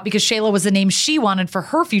freaks out because Shayla was the name she wanted for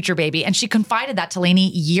her future baby, and she confided that to Lainey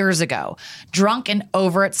years ago. Drunk and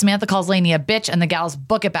over it, Samantha calls Lainey a bitch, and the gals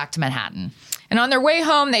book it back to Manhattan. And on their way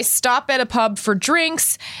home, they stop at a pub for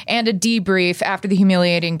drinks and a debrief after the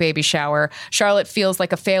humiliating baby shower. Charlotte feels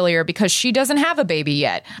like a failure because she doesn't have a baby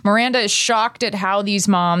yet. Miranda is shocked at how these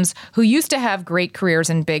moms, who used to have great careers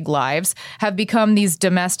and big lives, have become these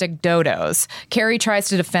domestic dodos. Carrie tries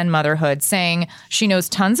to defend motherhood, saying she knows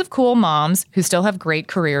tons of cool moms who still have great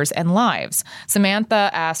careers and lives. Samantha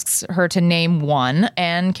asks her to name one,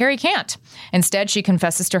 and Carrie can't. Instead, she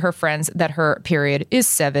confesses to her friends that her period is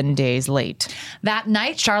 7 days late. That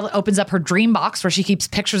night, Charlotte opens up her dream box where she keeps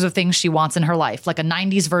pictures of things she wants in her life, like a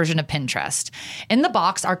 90s version of Pinterest. In the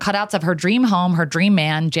box are cutouts of her dream home, her dream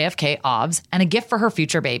man, JFK Obs, and a gift for her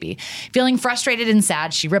future baby. Feeling frustrated and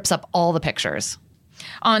sad, she rips up all the pictures.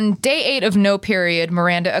 On day 8 of no period,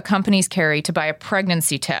 Miranda accompanies Carrie to buy a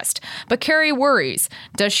pregnancy test. But Carrie worries.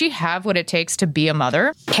 Does she have what it takes to be a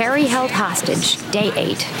mother? Carrie held hostage, day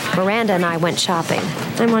 8. Miranda and I went shopping.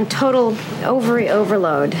 I'm on total ovary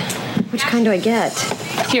overload. Which kind do I get?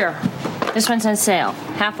 Here. This one's on sale.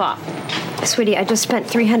 Half off. Sweetie, I just spent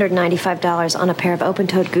 $395 on a pair of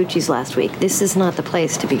open-toed Gucci's last week. This is not the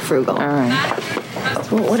place to be frugal. All right.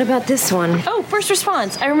 Well, what about this one? Oh, First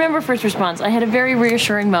Response. I remember First Response. I had a very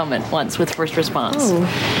reassuring moment once with First Response. Oh.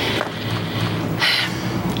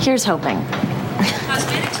 Here's hoping.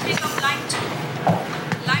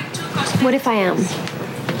 What if I am?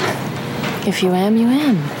 If you am, you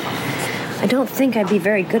am. I don't think I'd be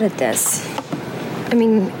very good at this. I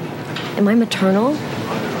mean, am I maternal?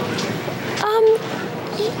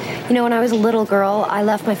 You know, when I was a little girl, I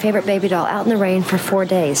left my favorite baby doll out in the rain for 4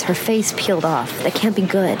 days. Her face peeled off. That can't be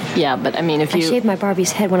good. Yeah, but I mean, if you... I shaved my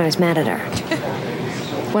Barbie's head when I was mad at her.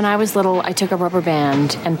 When I was little, I took a rubber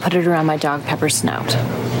band and put it around my dog Pepper's snout.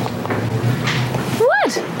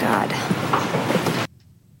 What? God.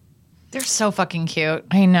 They're so fucking cute.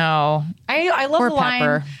 I know. I love Poor the line,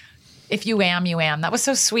 Pepper. if you am, you am. That was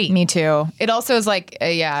so sweet. Me too. It also is like,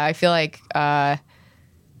 I feel like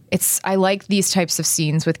I like these types of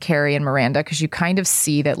scenes with Carrie and Miranda because you kind of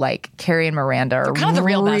see that like Carrie and Miranda are kind of the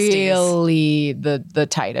real besties. Really the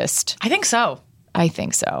tightest. I think so. I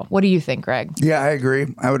think so. What do you think, Greg? Yeah, I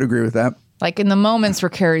agree. I would agree with that. Like in the moments where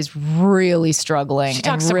Carrie's really struggling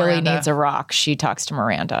and really Miranda. needs a rock, she talks to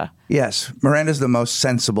Miranda. Yes, Miranda's the most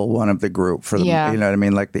sensible one of the group for the, you know what I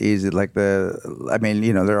mean? Like the easy, like I mean,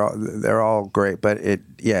 you know, they're all great, but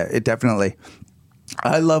it definitely,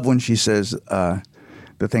 I love when she says,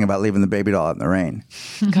 the thing about leaving the baby doll out in the rain.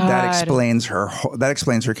 God. That explains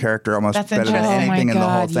her character almost better than anything in the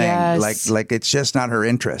whole thing. Yes. Like it's just not her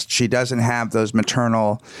interest. She doesn't have those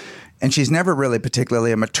maternal, and she's never really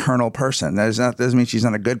particularly a maternal person. That doesn't mean she's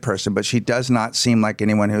not a good person, but she does not seem like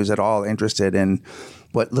anyone who's at all interested in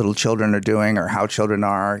what little children are doing or how children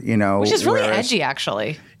are, you know. Which is really edgy,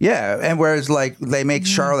 actually. Yeah, and whereas like they make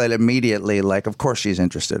Charlotte immediately like, of course she's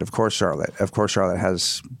interested. Of course Charlotte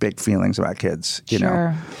has big feelings about kids, you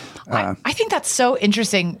know. I think that's so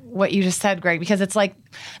interesting what you just said, Greg, because it's like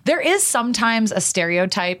there is sometimes a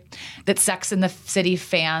stereotype that Sex and the City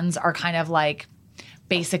fans are kind of like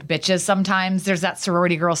basic bitches sometimes. There's that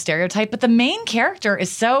sorority girl stereotype, but the main character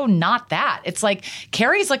is so not that. It's like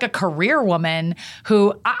Carrie's like a career woman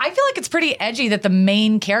who I feel like it's pretty edgy that the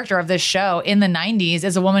main character of this show in the 90s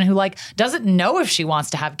is a woman who like doesn't know if she wants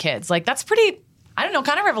to have kids. Like that's pretty, I don't know,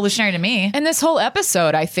 kind of revolutionary to me. And this whole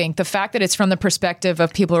episode, I think the fact that it's from the perspective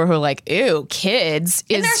of people who are like, ew, kids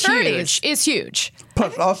in is their huge. 30s. Is huge.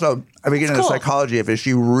 Plus also, I begin in the psychology of if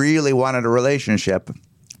she really wanted a relationship,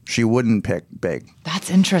 She wouldn't pick big. That's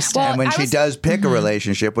interesting. And when she does pick a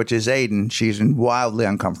relationship, which is Aiden, she's wildly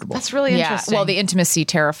uncomfortable. That's really interesting. Well, the intimacy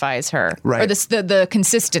terrifies her. Right. Or the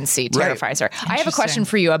consistency terrifies her. I have a question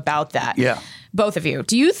for you about that. Yeah. Both of you.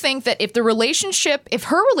 Do you think that if her relationship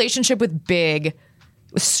with Big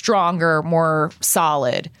was stronger, more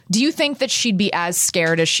solid, do you think that she'd be as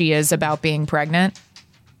scared as she is about being pregnant?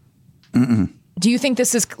 Mm-mm. Do you think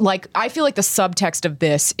this is like, I feel like the subtext of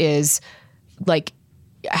this is like,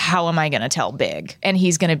 how am I going to tell Big? And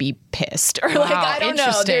he's going to be pissed. Or like, I don't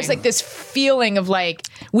know. There's like this feeling of like,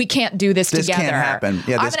 we can't do this together. This can't happen.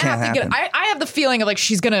 Yeah, this can't happen. I have the feeling of like,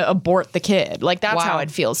 she's going to abort the kid. Like, that's how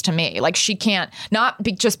it feels to me. Like, she can't,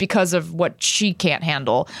 just because of what she can't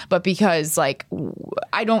handle, but because like,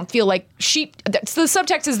 I don't feel like the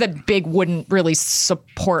subtext is that Big wouldn't really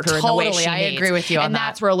support her in the way she needs. I agree with you on and that. And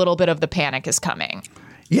that's where a little bit of the panic is coming.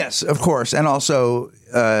 Yes, of course. And also,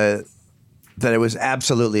 that it was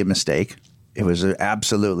absolutely a mistake. It was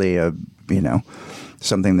absolutely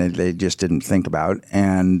something that they just didn't think about.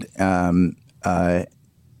 And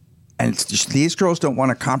these girls don't want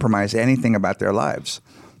to compromise anything about their lives.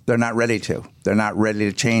 They're not ready to. They're not ready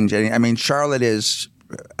to change any. I mean, Charlotte is,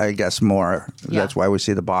 I guess, more. Yeah. That's why we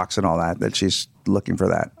see the box and all that she's looking for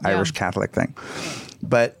that Irish Catholic thing.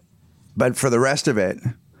 But for the rest of it,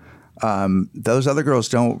 those other girls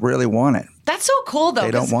don't really want it. That's so cool, though. They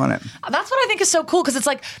don't want it. That's what I think is so cool, because it's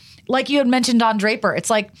like you had mentioned Don Draper. It's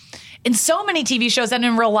like in so many TV shows and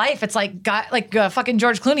in real life, it's like fucking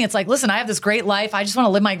George Clooney. It's like, listen, I have this great life. I just want to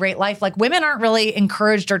live my great life. Like, women aren't really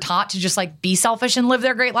encouraged or taught to just like be selfish and live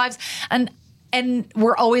their great lives. And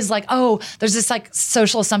we're always like, oh, there's this like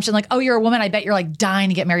social assumption, like, oh, you're a woman, I bet you're like dying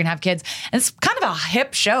to get married and have kids. And it's kind of a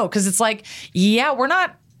hip show, because it's like, yeah, we're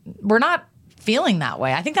not feeling that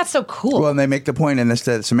way. I think that's so cool. Well, and they make the point in this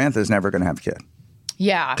that Samantha's never going to have a kid.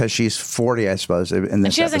 Yeah. Because she's 40, I suppose, in this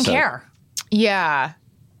and she doesn't episode. care. Yeah.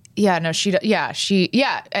 Yeah, no, I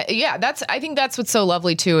think that's what's so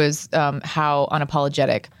lovely too, is how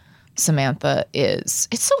unapologetic Samantha is.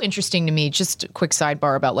 It's so interesting to me, just a quick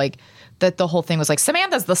sidebar about like that the whole thing was like,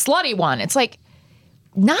 Samantha's the slutty one. It's like,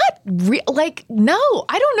 no, I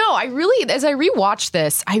don't know. I really, as I rewatch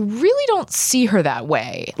this, I really don't see her that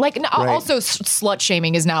way. Like, also slut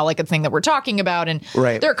shaming is now like a thing that we're talking about, and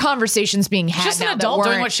there are conversations being had. She's just now an adult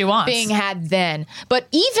doing what she wants, being had then. But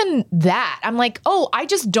even that, I'm like, oh, I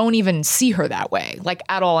just don't even see her that way, like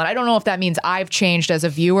at all. And I don't know if that means I've changed as a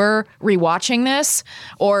viewer rewatching this,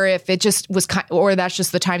 or if it just was, or that's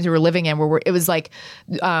just the times we were living in, where it was like,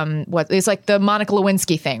 it's like the Monica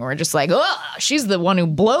Lewinsky thing, where we're just like, oh, she's the one who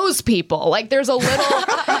blows people. Like, there's a little,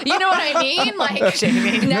 you know what I mean? Like,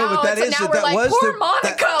 now we're like, poor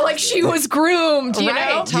Monica, like she was groomed, you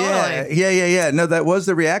know? Totally. Yeah. No, that was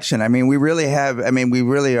the reaction. I mean, we really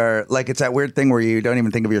are, like, it's that weird thing where you don't even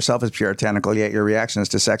think of yourself as puritanical, yet your reactions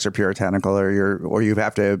to sex are puritanical, or you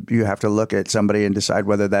have to look at somebody and decide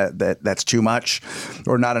whether that's too much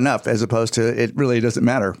or not enough, as opposed to it really doesn't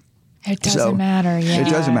matter. It doesn't matter, yeah. It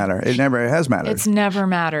doesn't matter. It never has mattered. It's never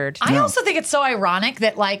mattered. I also think it's so ironic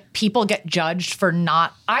that like people get judged for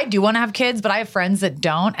not. I do want to have kids, but I have friends that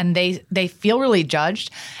don't, and they feel really judged.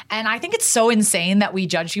 And I think it's so insane that we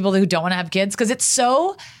judge people who don't want to have kids, because it's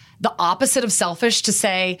so the opposite of selfish to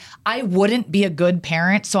say, I wouldn't be a good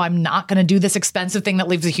parent, so I'm not going to do this expensive thing that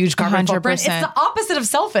leaves a huge carbon footprint. It's the opposite of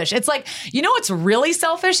selfish. It's like, you know what's really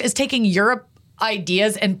selfish is taking your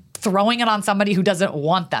ideas and throwing it on somebody who doesn't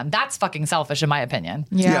want them. That's fucking selfish, in my opinion.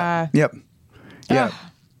 Yeah. Yep. Yeah.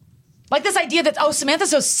 Like this idea that, oh,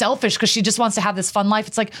 Samantha's so selfish because she just wants to have this fun life.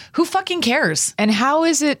 It's like, who fucking cares? And how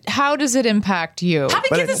does it impact you? Having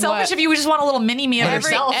kids is selfish if you just want a little mini-me of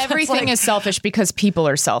yourself. Everything is selfish because people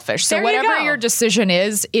are selfish. So whatever your decision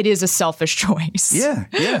is, it is a selfish choice.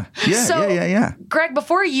 Yeah. Greg,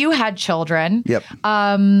 before you had children, yep.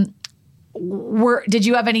 Did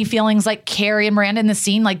you have any feelings like Carrie and Miranda in the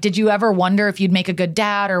scene? Like, did you ever wonder if you'd make a good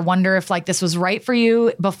dad, or wonder if like this was right for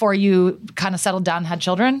you before you kind of settled down and had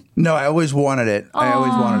children? No, I always wanted it. I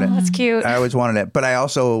always wanted it. That's cute. I always wanted it, but I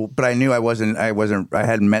knew I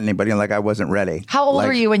hadn't met anybody, and like I wasn't ready. How old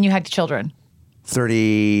were you when you had children?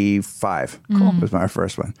 35. Cool. Was my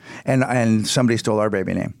first one, and somebody stole our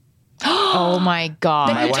baby name. Oh my God!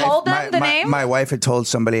 Then you told them the name? My wife had told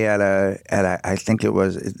somebody I think it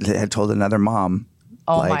had told another mom.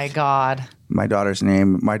 Oh my God! My daughter's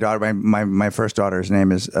name. My first daughter's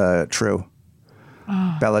name is True.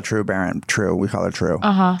 Oh. Bella True Barrett True. We call her True.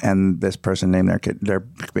 And this person named their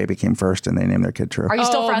baby came first, and they named their kid True. Are you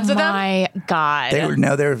still friends with them? Oh my God! They're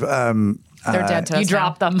They're dead to us. You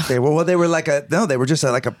dropped them. They were like they were just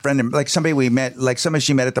like a friend, like somebody we met, like somebody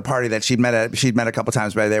she met at the party that she'd met a couple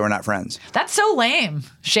times, but they were not friends. That's so lame.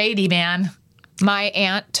 Shady, man. My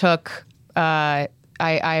aunt took.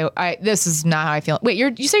 This is not how I feel. Wait,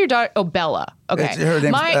 you say your daughter? Oh, Bella. Okay, her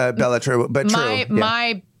name's Bella. True, but true.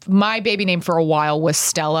 My baby name for a while was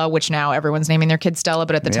Stella, which now everyone's naming their kid Stella,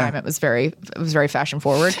 but at the time it was very fashion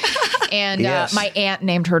forward. And my aunt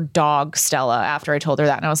named her dog Stella after I told her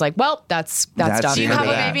that, and I was like, well, that's done. Do you have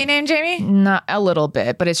a baby name, Jamie? Not a little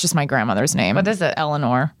bit, but it's just my grandmother's name. What is it?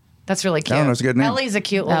 Eleanor. That's really cute. Eleanor's a good name. Ellie's a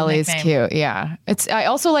cute little Ellie's nickname. cute. Yeah. I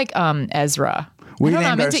also like Ezra. We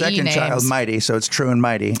named our second child Mighty, so it's True and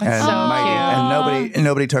Mighty, and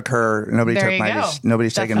nobody took her. Nobody took Mighty's.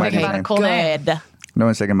 Nobody's taken Mighty's name. Cool name. No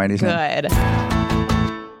one's taking Mighty's name. Good.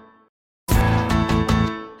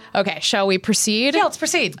 Okay, shall we proceed? Yeah, let's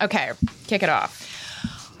proceed. Okay, kick it off.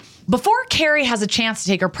 Before Carrie has a chance to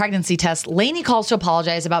take her pregnancy test, Lainey calls to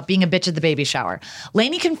apologize about being a bitch at the baby shower.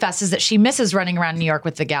 Lainey confesses that she misses running around New York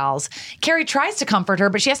with the gals. Carrie tries to comfort her,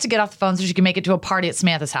 but she has to get off the phone so she can make it to a party at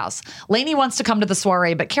Samantha's house. Lainey wants to come to the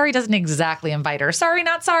soiree, but Carrie doesn't exactly invite her. Sorry,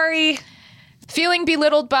 not sorry. Feeling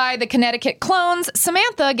belittled by the Connecticut clones,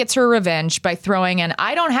 Samantha gets her revenge by throwing an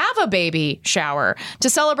I don't have a baby shower to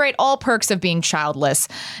celebrate all perks of being childless,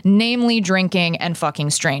 namely drinking and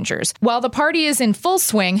fucking strangers. While the party is in full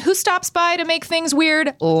swing, who stops by to make things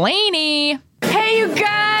weird? Lainey. Hey, you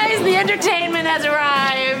guys, the entertainment has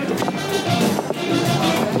arrived.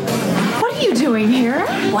 What are you doing here?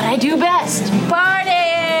 What I do best,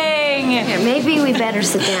 partying. Here, maybe we better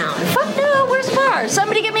sit down. Fuck no, where's the bar?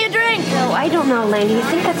 Somebody get me a drink. No, I don't know, Lainey. You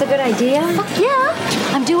think that's a good idea? Fuck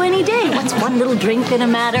yeah, I'm due any day. What's one little drink gonna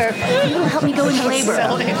matter? It'll help me go into labor.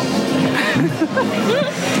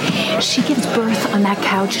 She gives birth on that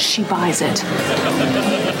couch. She buys it.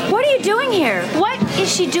 What are you doing here? What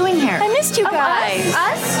is she doing here? I missed you guys.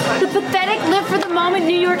 Us? The pathetic, live for the moment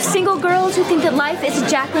New York single girls who think that life is a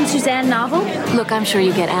Jacqueline Suzanne novel? Look, I'm sure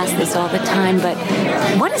you get asked this all the time, but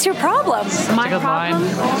what is your problem? My problem?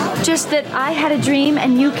 Just that I had a dream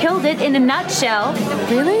and you killed it in a nutshell.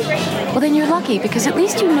 Really? Well, then you're lucky, because at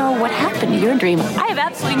least you know what happened to your dream. I have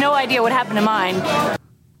absolutely no idea what happened to mine.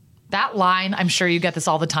 That line, I'm sure you get this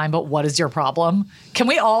all the time, but what is your problem? Can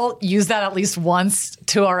we all use that at least once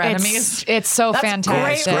to our enemies? It's so That's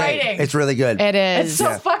fantastic. Great writing. It's really good. It is. It's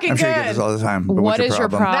so fucking I'm sure good. you get this all the time. But What is your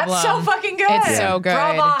problem? That's so fucking good. It's so good.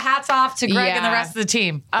 Bravo, hats off to Greg and the Yeah. rest of the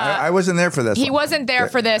team. I wasn't there for this. He wasn't there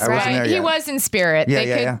for this, I wasn't right? there He yet. was in spirit.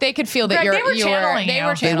 They could feel that Greg, they were channeling they you. were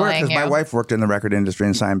They were, channeling because you. my wife worked in the record industry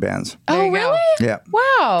and signed bands. Oh, you go. really? Yeah.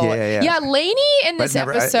 Wow. Yeah. Lainey in But this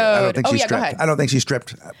never, episode. I don't think she Go stripped. ahead. I don't think she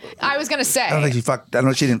stripped. I was gonna say. I don't think she fucked. I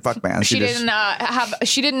don't. She didn't fuck bands. She just, didn't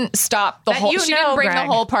She didn't stop the That whole. you She know, didn't bring Greg.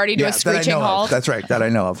 the whole party to a that I screeching know halt. of. That's right. That I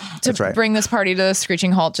know of. That's right. Bring this party to a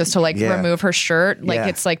screeching halt just to remove her shirt. Like Yeah.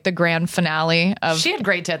 it's like the grand finale of. She had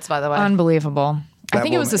great tits, by the way. Unbelievable. I That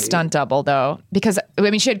think it was a woman- stunt double though, because I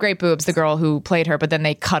mean she had great boobs, the girl who played her, but then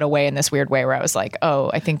they cut away in this weird way where I was like,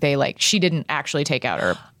 oh, I think they she didn't actually take out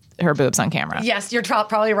her boobs on camera. Yes, you're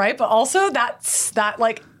probably right, but also that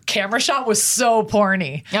camera shot was so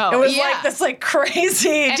porny. Oh, it was yeah. like this crazy.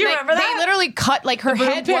 And Do you remember that? They literally cut her boob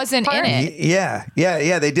head pic wasn't part? in it. Yeah.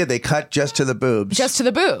 They did. They cut just to the boobs. Just to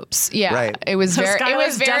the boobs, yeah. Right. It was very,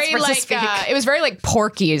 Skylar's desperate to speak. it was very like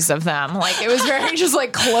Porky's of them. Like it was very just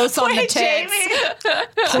like close on the Wait, tits. Jamie.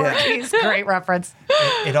 Porky's great reference.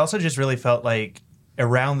 It also just really felt like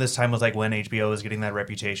around this time was like when HBO was getting that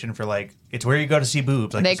reputation for like it's where you go to see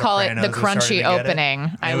boobs. Like They The call it Sopranos the was starting crunchy to get it.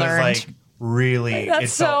 opening. I It was, learned. like, really, That's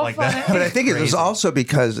it felt so like funny. that. But I think it was Crazy. also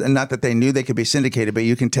because, and not that they knew they could be syndicated, but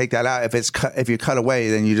you can take that out. If you cut away,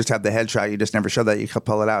 then you just have the headshot. You just never show that. You can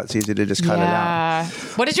pull it out. It's easy to just cut it out.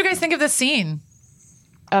 What did you guys think of this scene?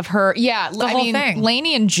 Of her, yeah. The whole thing.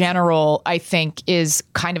 Lainey in general, I think, is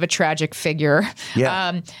kind of a tragic figure.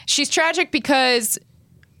 Yeah. She's tragic because,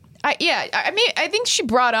 I think she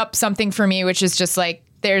brought up something for me, which is just like,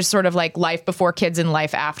 there's sort of like life before kids and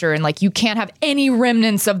life after. And like, you can't have any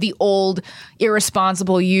remnants of the old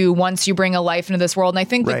irresponsible you once you bring a life into this world. And I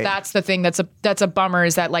think that Right. that's the thing that's a bummer,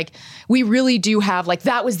 is that like, we really do have like,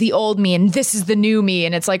 that was the old me and this is the new me.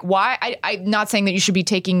 And it's like, why? I'm not saying that you should be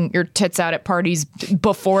taking your tits out at parties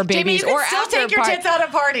before Jamie, babies you can or still after take your tits out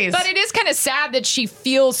at parties. But it is kind of sad that she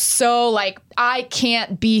feels so like, I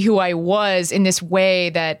can't be who I was in this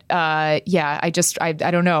way that, I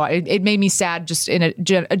don't know. It made me sad just in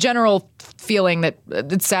a general feeling that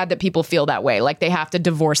it's sad that people feel that way. Like they have to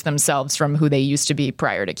divorce themselves from who they used to be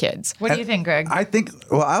prior to kids. What do you think, Greg? I think.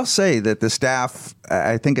 Well, I'll say that the staff.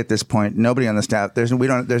 I think at this point, nobody on the staff. There's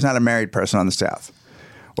not a married person on the staff.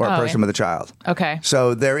 or a person with a child. Okay.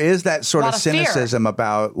 So there is that sort of cynicism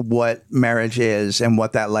about what marriage is and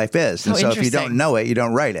what that life is. And so if you don't know it, you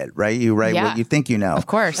don't write it, right? You write what you think you know. Of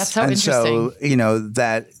course. That's so and interesting. so, you know,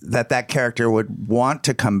 that character would want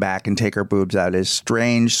to come back and take her boobs out is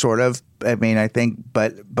strange, sort of. I mean, I think,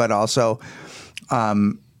 but also,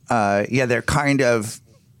 they're kind of,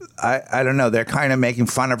 I don't know. They're kind of making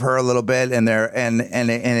fun of her a little bit, and it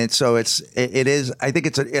is. I think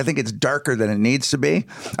it's darker than it needs to be.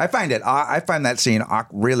 I find that scene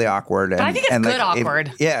really awkward. But I think it's good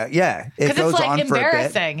awkward. It goes it's on for a bit.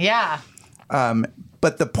 embarrassing. Yeah.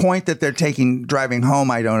 But the point that they're driving home,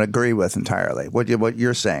 I don't agree with entirely. What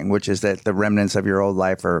you're saying, which is that the remnants of your old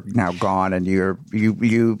life are now gone, and you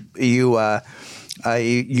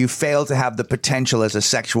fail to have the potential as a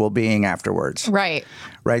sexual being afterwards. Right.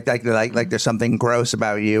 Right. Like there's something gross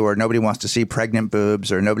about you, or nobody wants to see pregnant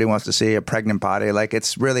boobs, or nobody wants to see a pregnant body. Like,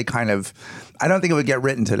 it's really kind of, I don't think it would get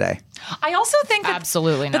written today. I also think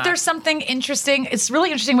that there's something interesting. It's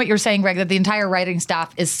really interesting what you're saying, Greg, that the entire writing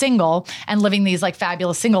staff is single and living these like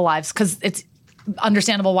fabulous single lives, because it's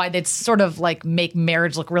understandable why they'd sort of like make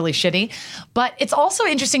marriage look really shitty. But it's also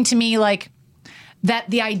interesting to me, like, that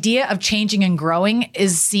the idea of changing and growing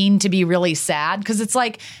is seen to be really sad, because it's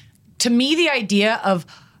like, to me, the idea of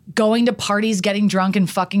going to parties, getting drunk, and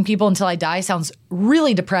fucking people until I die sounds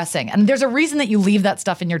really depressing. And there's a reason that you leave that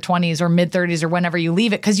stuff in your 20s or mid-30s or whenever you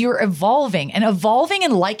leave it, because you're evolving. And evolving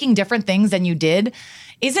and liking different things than you did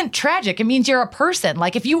isn't tragic. It means you're a person.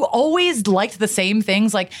 Like, if you always liked the same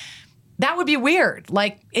things, like, that would be weird.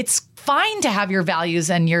 Like, it's fine to have your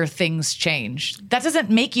values and your things change. That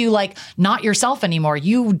doesn't make you like not yourself anymore.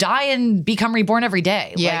 You die and become reborn every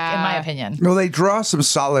day. Like, in my opinion. Well, they draw some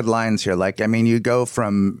solid lines here. Like, I mean, you go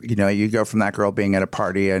from that girl being at a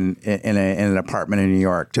party in an apartment in New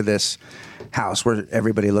York to this house where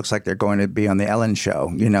everybody looks like they're going to be on the Ellen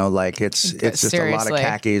show. You know, like it's just a lot of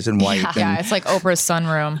khakis and white. Yeah, it's like Oprah's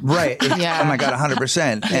sunroom. Right. Oh my God,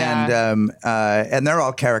 100%. And they're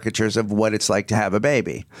all caricatures of what it's like to have a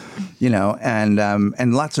baby. You know,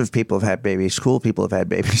 and lots of people have had babies. Cool people have had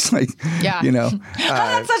babies. Like, you know.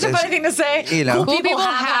 That's such a funny thing to say. You know, cool people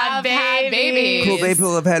have had babies. Cool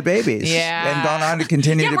people have had babies. Yeah. And gone on to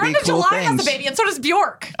continue to be Miranda cool July things. has a baby, and so does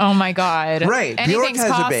Bjork. Oh my God. Right. Anything's Bjork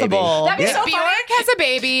has possible. a baby. That'd be so If Bjork has a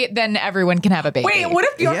baby, then everyone can have a baby. Wait, what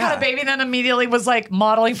if Bjork had a baby and then immediately was like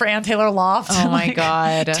modeling for Ann Taylor Loft? Oh my like,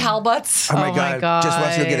 God. Talbots. Oh my God. Just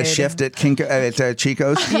once you'll get a shift at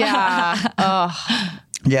Chico's. Yeah. Oh.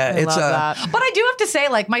 Yeah, I love that. But I do have to say,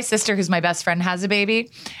 like, my sister, who's my best friend, has a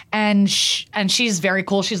baby, and she's very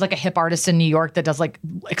cool. She's like a hip artist in New York that does like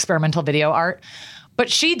experimental video art.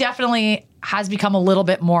 But she definitely has become a little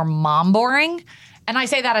bit more mom boring. And I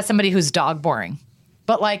say that as somebody who's dog boring.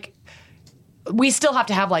 But like, we still have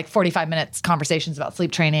to have like 45 minutes conversations about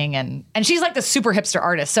sleep training, and she's like the super hipster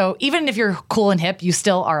artist. So even if you're cool and hip, you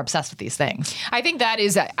still are obsessed with these things. I think that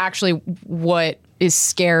is actually what is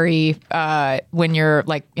scary when you're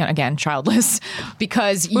like, you know, again, childless,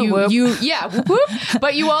 because whoop.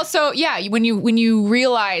 but you also, when you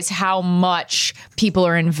realize how much people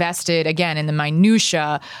are invested again in the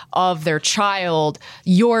minutia of their child,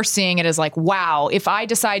 you're seeing it as like, wow, if I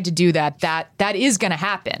decide to do that is going to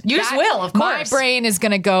happen. You just will, of course. My brain is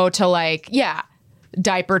going to go to like,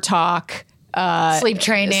 diaper talk, sleep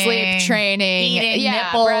training, eating,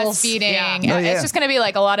 nipples, breastfeeding. Yeah. It's just going to be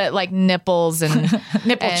like a lot of like nipples and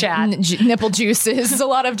chat, nipple juices, a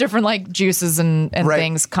lot of different like juices and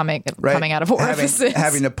things coming out of orifices.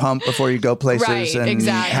 Having to pump before you go places, right? And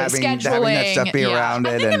Exactly. having that stuff be around it.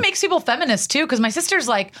 I think it makes people feminist too, because my sister's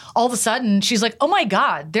like, all of a sudden she's like, oh my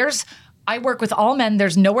God, I work with all men.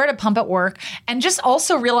 There's nowhere to pump at work, and just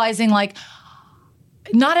also realizing like,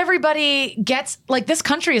 not everybody gets, like, this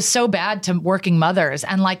country is so bad to working mothers.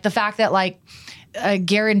 And like the fact that like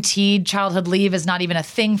guaranteed childhood leave is not even a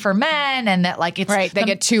thing for men, and that like it's right, they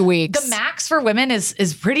get 2 weeks. The max for women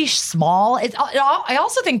is pretty small. I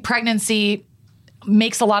also think pregnancy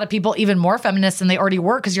makes a lot of people even more feminist than they already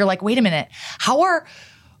were, because you're like, wait a minute, how are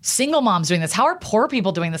single moms doing this? How are poor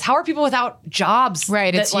people doing this? How are people without jobs?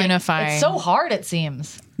 Right, it's unifying. It's so hard, it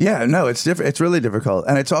seems. Yeah, no, it's different. It's really difficult,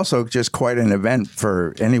 and it's also just quite an event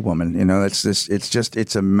for any woman. You know,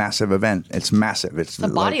 it's a massive event. It's massive. It's a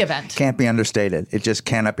body event. Can't be understated. It just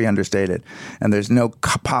cannot be understated. And there's no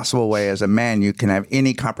possible way as a man you can have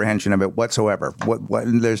any comprehension of it whatsoever.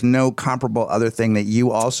 There's no comparable other thing that you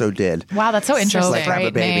also did. Wow, that's so interesting. Like have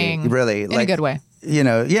a baby, really, in a good way.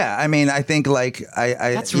 I mean, I think like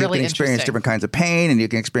That's you really can experience interesting. different kinds of pain and you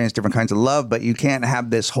can experience different kinds of love, but you can't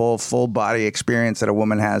have this whole full body experience that a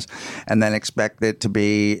woman has and then expect them to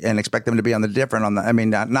be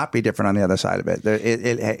not be different on the other side of it.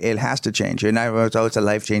 It has to change. And it's a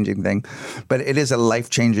life-changing thing, but it is a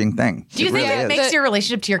life-changing thing. Do you think it makes your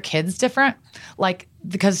relationship to your kids different? Like,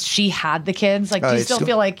 because she had the kids? Like, do you still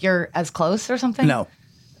feel like you're as close or something? No.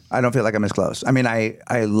 I don't feel like I'm as close. I mean,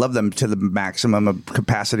 I love them to the maximum of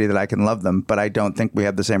capacity that I can love them, but I don't think we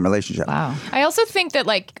have the same relationship. Wow. I also think that,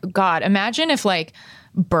 like, God, imagine if, like,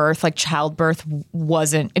 childbirth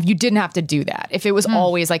wasn't, if you didn't have to do that, if it was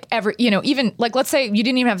always like even like, let's say you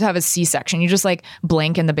didn't even have to have a C-section, you just like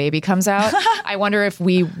blink and the baby comes out. I wonder if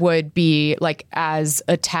we would be like as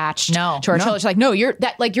attached to our children. Like, no,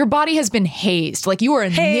 your body has been hazed. Like, you were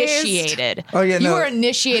initiated. Oh yeah, you were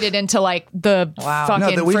initiated into like the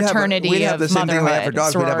fucking fraternity we'd have the of same thing we have for motherhood,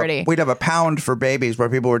 dogs. sorority. We'd have a pound for babies where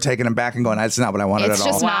people were taking them back and going, that's not what I wanted It's at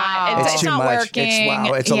all. just not. It's too not much. working.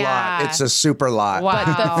 It's a lot. It's a super lot. But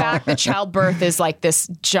the fact that childbirth is like this,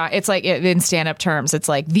 it's like in stand-up terms, it's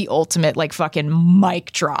like the ultimate like fucking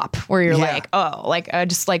mic drop where you're like, oh, like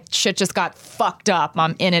just like shit just got fucked up.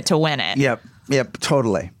 I'm in it to win it. Yep,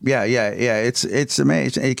 totally. Yeah. It's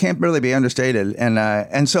amazing. It can't really be understated,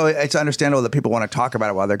 and so it's understandable that people want to talk about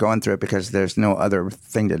it while they're going through it because there's no other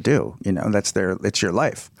thing to do. It's your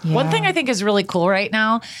life. Yeah. One thing I think is really cool right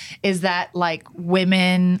now is that like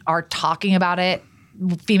women are talking about it.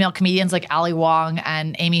 Female comedians like Ali Wong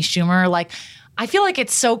and Amy Schumer, like, I feel like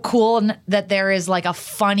it's so cool that there is like a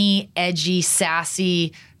funny, edgy,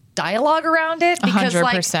 sassy dialogue around it because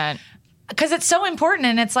 100%. Because it's so important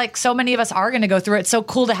and it's like so many of us are going to go through it. It's so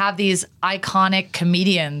cool to have these iconic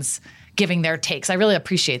comedians giving their takes. I really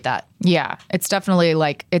appreciate that. Yeah, it's definitely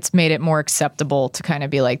like it's made it more acceptable to kind of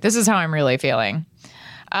be like, this is how I'm really feeling.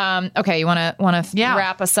 Okay, you want to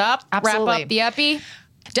wrap us up? Absolutely. Wrap up the epi?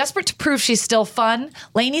 Desperate to prove she's still fun,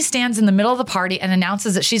 Lainey stands in the middle of the party and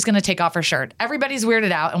announces that she's going to take off her shirt. Everybody's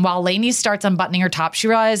weirded out, and while Lainey starts unbuttoning her top, she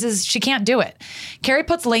realizes she can't do it. Carrie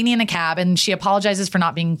puts Lainey in a cab, and she apologizes for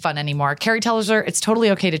not being fun anymore. Carrie tells her it's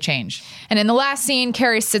totally okay to change. And in the last scene,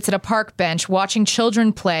 Carrie sits at a park bench watching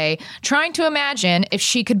children play, trying to imagine if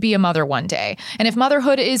she could be a mother one day, and if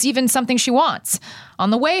motherhood is even something she wants.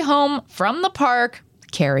 On the way home from the park,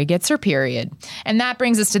 Carrie gets her period. And that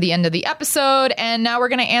brings us to the end of the episode, and now we're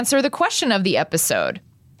going to answer the question of the episode.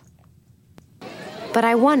 But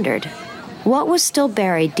I wondered, what was still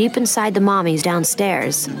buried deep inside the mommies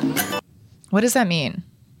downstairs? What does that mean?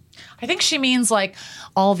 I think she means like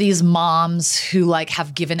all these moms who like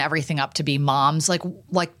have given everything up to be moms. Like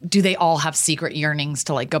do they all have secret yearnings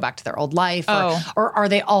to like go back to their old life? Or are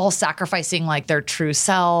they all sacrificing like their true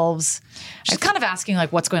selves? She's kind of asking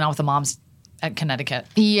like what's going on with the moms at Connecticut.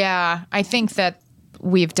 Yeah, I think that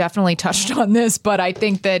we've definitely touched on this, but I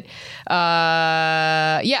think that,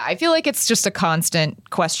 I feel like it's just a constant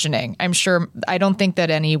questioning. I don't think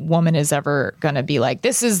that any woman is ever going to be like,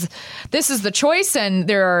 this is the choice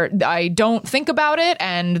and I don't think about it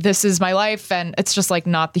and this is my life. And it's just like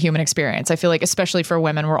not the human experience. I feel like, especially for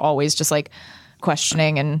women, we're always just like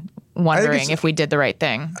questioning and wondering if we did the right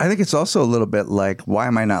thing. I think it's also a little bit like, why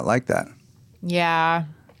am I not like that? Yeah.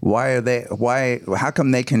 How come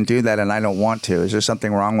they can do that and I don't want to? Is there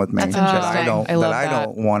something wrong with me that I don't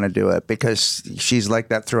want to do it? Because she's like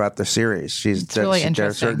that throughout the series. Really there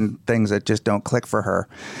are certain things that just don't click for her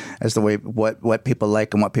as the way what people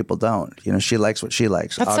like and what people don't. She likes what she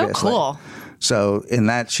likes. That's obviously. so cool. So in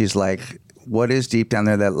that, she's like, what is deep down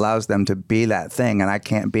there that allows them to be that thing, and I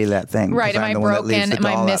can't be that thing? Right? Am I broken? Am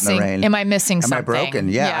I missing something? Am I broken?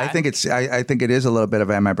 Yeah. I think it is a little bit of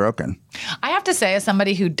am I broken? I have to say, as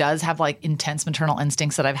somebody who does have like intense maternal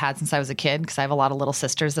instincts that I've had since I was a kid, because I have a lot of little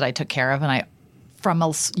sisters that I took care of, and I, from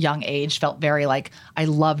a young age, felt very like I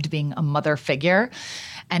loved being a mother figure.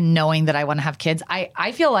 And knowing that I want to have kids,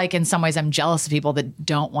 I feel like in some ways I'm jealous of people that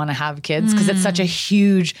don't want to have kids because it's such a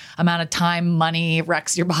huge amount of time, money,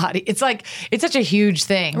 wrecks your body. It's like, it's such a huge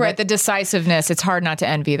thing. Right, the decisiveness, it's hard not to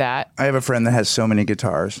envy that. I have a friend that has so many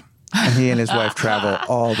guitars. And he and his wife travel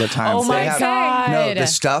all the time. Oh my God. No,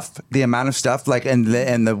 the amount of stuff, like, and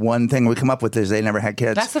the one thing we come up with is they never had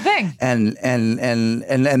kids. That's the thing. And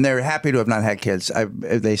they're happy to have not had kids.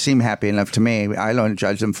 They seem happy enough to me. I don't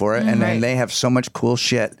judge them for it. And they have so much cool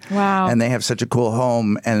shit. Wow. And they have such a cool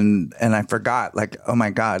home. And I forgot, like, oh my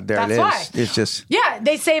God, That's it is. Why. It's just. Yeah,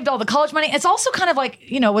 they saved all the college money. It's also kind of like,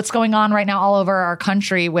 what's going on right now all over our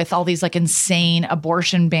country with all these like insane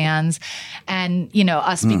abortion bans and,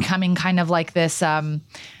 us becoming kind of like this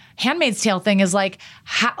Handmaid's Tale thing is like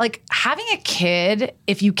having a kid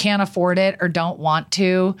if you can't afford it or don't want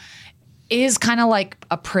to is kind of like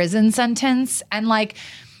a prison sentence. And like,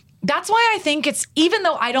 that's why I think it's, even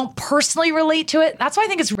though I don't personally relate to it, that's why I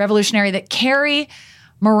think it's revolutionary that Carrie,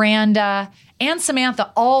 Miranda, and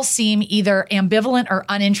Samantha all seem either ambivalent or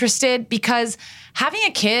uninterested, because having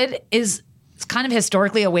a kid is kind of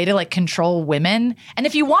historically a way to like control women. And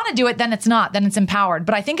if you want to do it, then it's not, then it's empowered.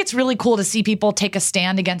 But I think it's really cool to see people take a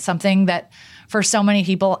stand against something that for so many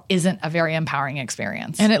people isn't a very empowering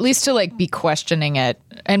experience. And at least to like be questioning it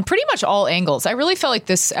and pretty much all angles. I really felt like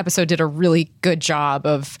this episode did a really good job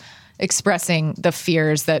of expressing the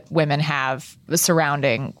fears that women have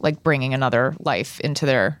surrounding like bringing another life into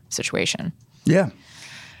their situation. Yeah.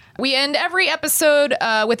 We end every episode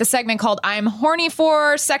with a segment called I'm Horny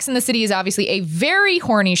For. Sex and the City is obviously a very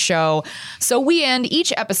horny show. So we end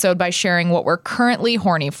each episode by sharing what we're currently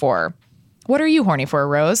horny for. What are you horny for,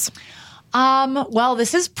 Rose? Well,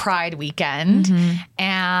 this is Pride weekend,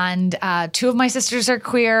 and 2 of my sisters are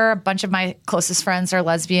queer. A bunch of my closest friends are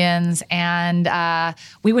lesbians, and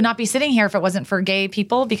we would not be sitting here if it wasn't for gay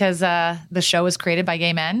people, because the show was created by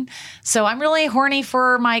gay men. So I'm really horny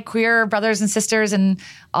for my queer brothers and sisters and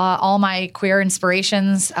all my queer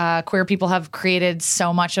inspirations. Queer people have created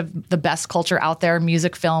so much of the best culture out there: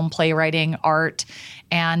 music, film, playwriting, art.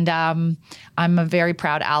 And I'm a very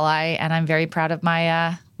proud ally, and I'm very proud of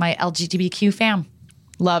my my LGBTQ fam.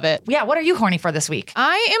 Love it. Yeah, what are you horny for this week?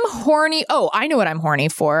 I am horny. Oh, I know what I'm horny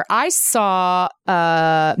for. I saw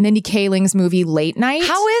Mindy Kaling's movie Late Night.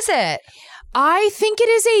 How is it? I think it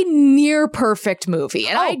is a near perfect movie,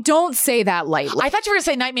 and I don't say that lightly. I thought you were going to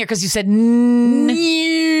say nightmare because you said near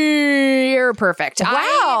perfect.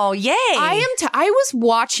 Wow, yay. I was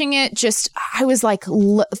watching it I was like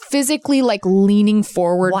physically like leaning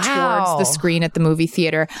forward towards the screen at the movie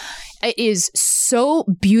theater. It is so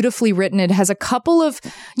beautifully written. It has a couple of,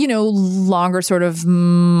 longer sort of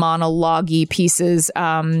monologue-y pieces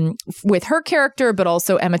with her character, but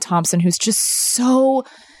also Emma Thompson, who's just so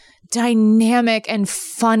dynamic and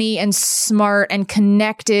funny and smart and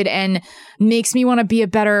connected and makes me want to be a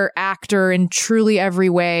better actor in truly every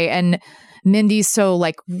way. And Mindy's so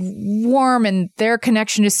like warm, and their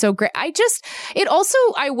connection is so great. It also,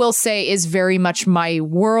 I will say, is very much my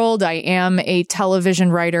world. I am a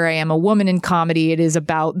television writer. I am a woman in comedy. It is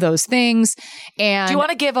about those things. And do you want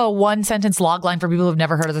to give a 1-sentence logline for people who've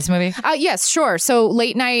never heard of this movie? Yes, sure. So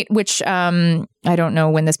Late Night, which I don't know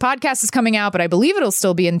when this podcast is coming out, but I believe it'll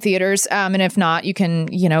still be in theaters. And if not, you can,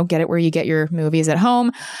 get it where you get your movies at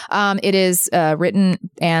home. It is written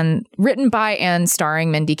by and starring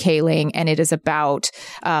Mindy Kaling, and it is about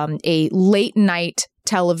a late night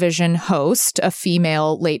television host, a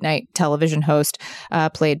female late night television host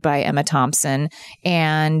played by Emma Thompson.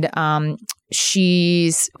 And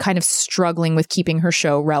she's kind of struggling with keeping her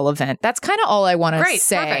show relevant. That's kind of all I want to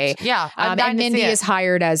say. Perfect. Yeah. And Mindy is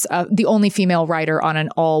hired as the only female writer on an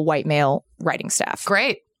all-white male writing staff.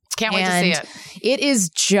 Great. Can't wait to see it. It is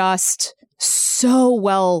just so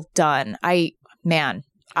well done. Can't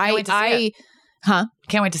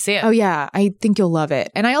wait to see it. Oh, yeah. I think you'll love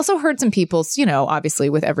it. And I also heard some people, obviously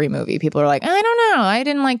with every movie, people are like, I don't know. I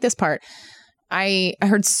didn't like this part. I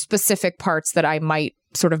heard specific parts that I might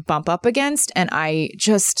sort of bump up against. And I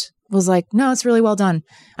just was like, no, it's really well done.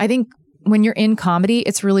 I think when you're in comedy,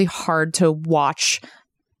 it's really hard to watch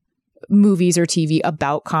movies or TV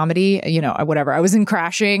about comedy, whatever. I was in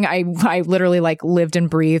Crashing. I literally like lived and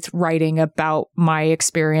breathed writing about my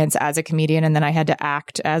experience as a comedian. And then I had to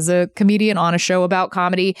act as a comedian on a show about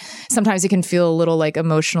comedy. Sometimes it can feel a little like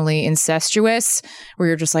emotionally incestuous, where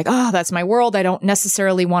you're just like, oh, that's my world. I don't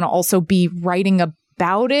necessarily want to also be writing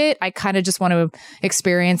about it. I kind of just want to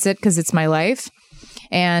experience it because it's my life.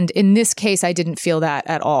 And in this case, I didn't feel that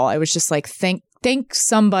at all. I was just like, thank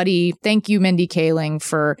you, Mindy Kaling,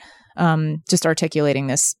 for just articulating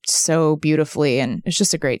this so beautifully. And it's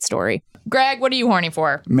just a great story. Greg, what are you horny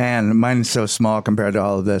for? Man, mine's so small compared to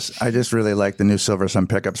all of this. I just really like the new Silver Sun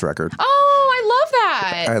Pickups record. Oh, I love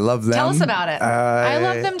that. I love them. Tell us about it. I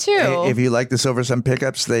love them too. If you like the Silver Sun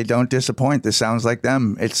Pickups, they don't disappoint. This sounds like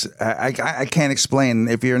them. It's I can't explain.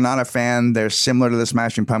 If you're not a fan, they're similar to the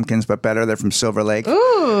Smashing Pumpkins, but better. They're from Silver Lake.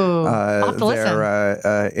 Ooh, I'll have to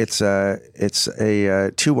listen. It's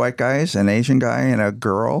 2 white guys, an Asian guy, and a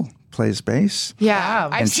girl plays bass. Yeah,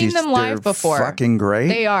 I've seen them live before. Fucking great.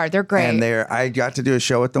 They are. They're great. And I got to do a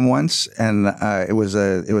show with them once, and it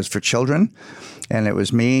was for children, and it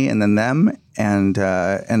was me and then them, and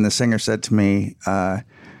the singer said to me,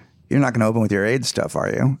 "You're not going to open with your AIDS stuff, are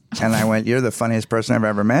you?" And I went, "You're the funniest person I've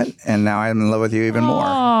ever met, and now I'm in love with you even more."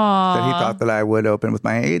 That he thought that I would open with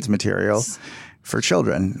my AIDS material for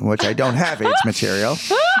children, which I don't have AIDS material.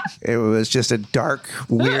 It was just a dark,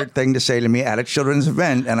 weird thing to say to me at a children's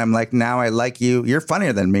event. And I'm like, now I like you. You're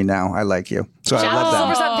funnier than me now. I like you. So I love that.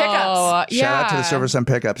 Silver Sun Pickups. Shout out to the Silver Sun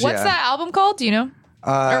Pickups. What's that album called? Do you know?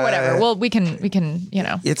 Or whatever. Well, we can,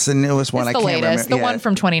 It's the newest one. It's the latest. The one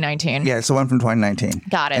from 2019. Yeah, it's the one from 2019.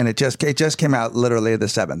 Got it. And it just came out literally the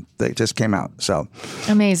 7th. It just came out. So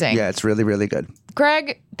amazing. Yeah, it's really, really good.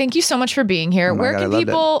 Greg, thank you so much for being here. Where can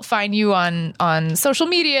people find you on social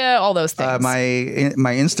media? All those things. My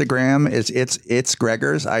Instagram is it's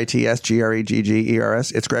Gregors,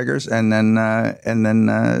 ITSGREGGERS. It's Gregors, and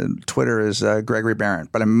then Twitter is Gregory Barron.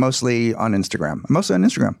 But I'm mostly on Instagram.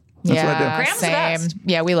 That's what I do. Gram's same. the best.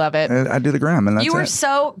 Yeah, we love it. I do the gram, and that's You were it.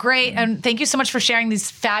 so great, and thank you so much for sharing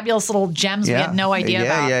these fabulous little gems we had no idea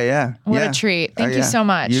about. Yeah. What a treat. Thank you so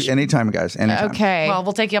much. Anytime, guys. Anytime. Okay. Well,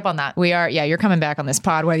 we'll take you up on that. We are. Yeah, you're coming back on this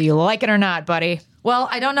pod, whether you like it or not, buddy. Well,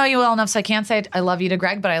 I don't know you well enough, so I can't say I love you to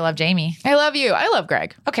Greg, but I love Jamie. I love you. I love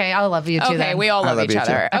Greg. Okay, I love you too. Okay, then. we all love each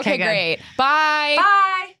other. Too. Okay, good. great. Bye.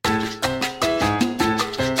 Bye.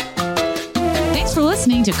 Thanks for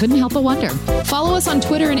listening to Couldn't Help But Wonder. Follow us on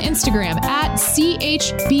Twitter and Instagram at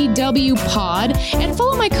CHBWPod, and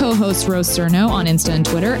follow my co-host Rose Cerno on Insta and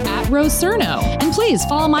Twitter at Rose Cerno. And please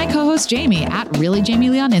follow my co-host Jamie at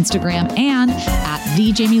ReallyJamieLee on Instagram and at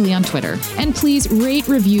TheJamieLee on Twitter. And please rate,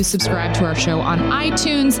 review, subscribe to our show on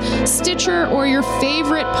iTunes, Stitcher, or your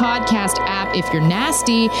favorite podcast app. If you're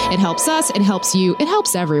nasty, it helps us, it helps you, it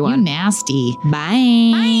helps everyone. You nasty.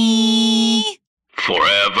 Bye. Bye.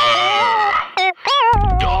 Forever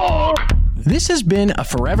Dog. This has been a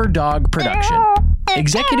Forever Dog production.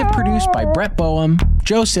 Executive produced by Brett Boehm,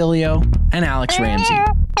 Joe Cilio, and Alex Ramsey.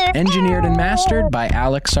 Engineered and mastered by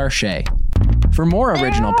Alex Sarche. For more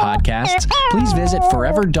original podcasts, please visit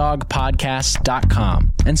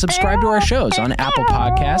foreverdogpodcasts.com and subscribe to our shows on Apple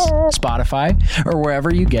Podcasts, Spotify, or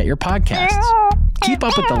wherever you get your podcasts. Keep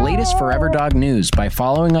up with the latest Forever Dog news by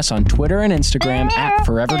following us on Twitter and Instagram at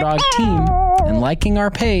Forever Dog Team and liking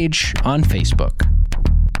our page on Facebook.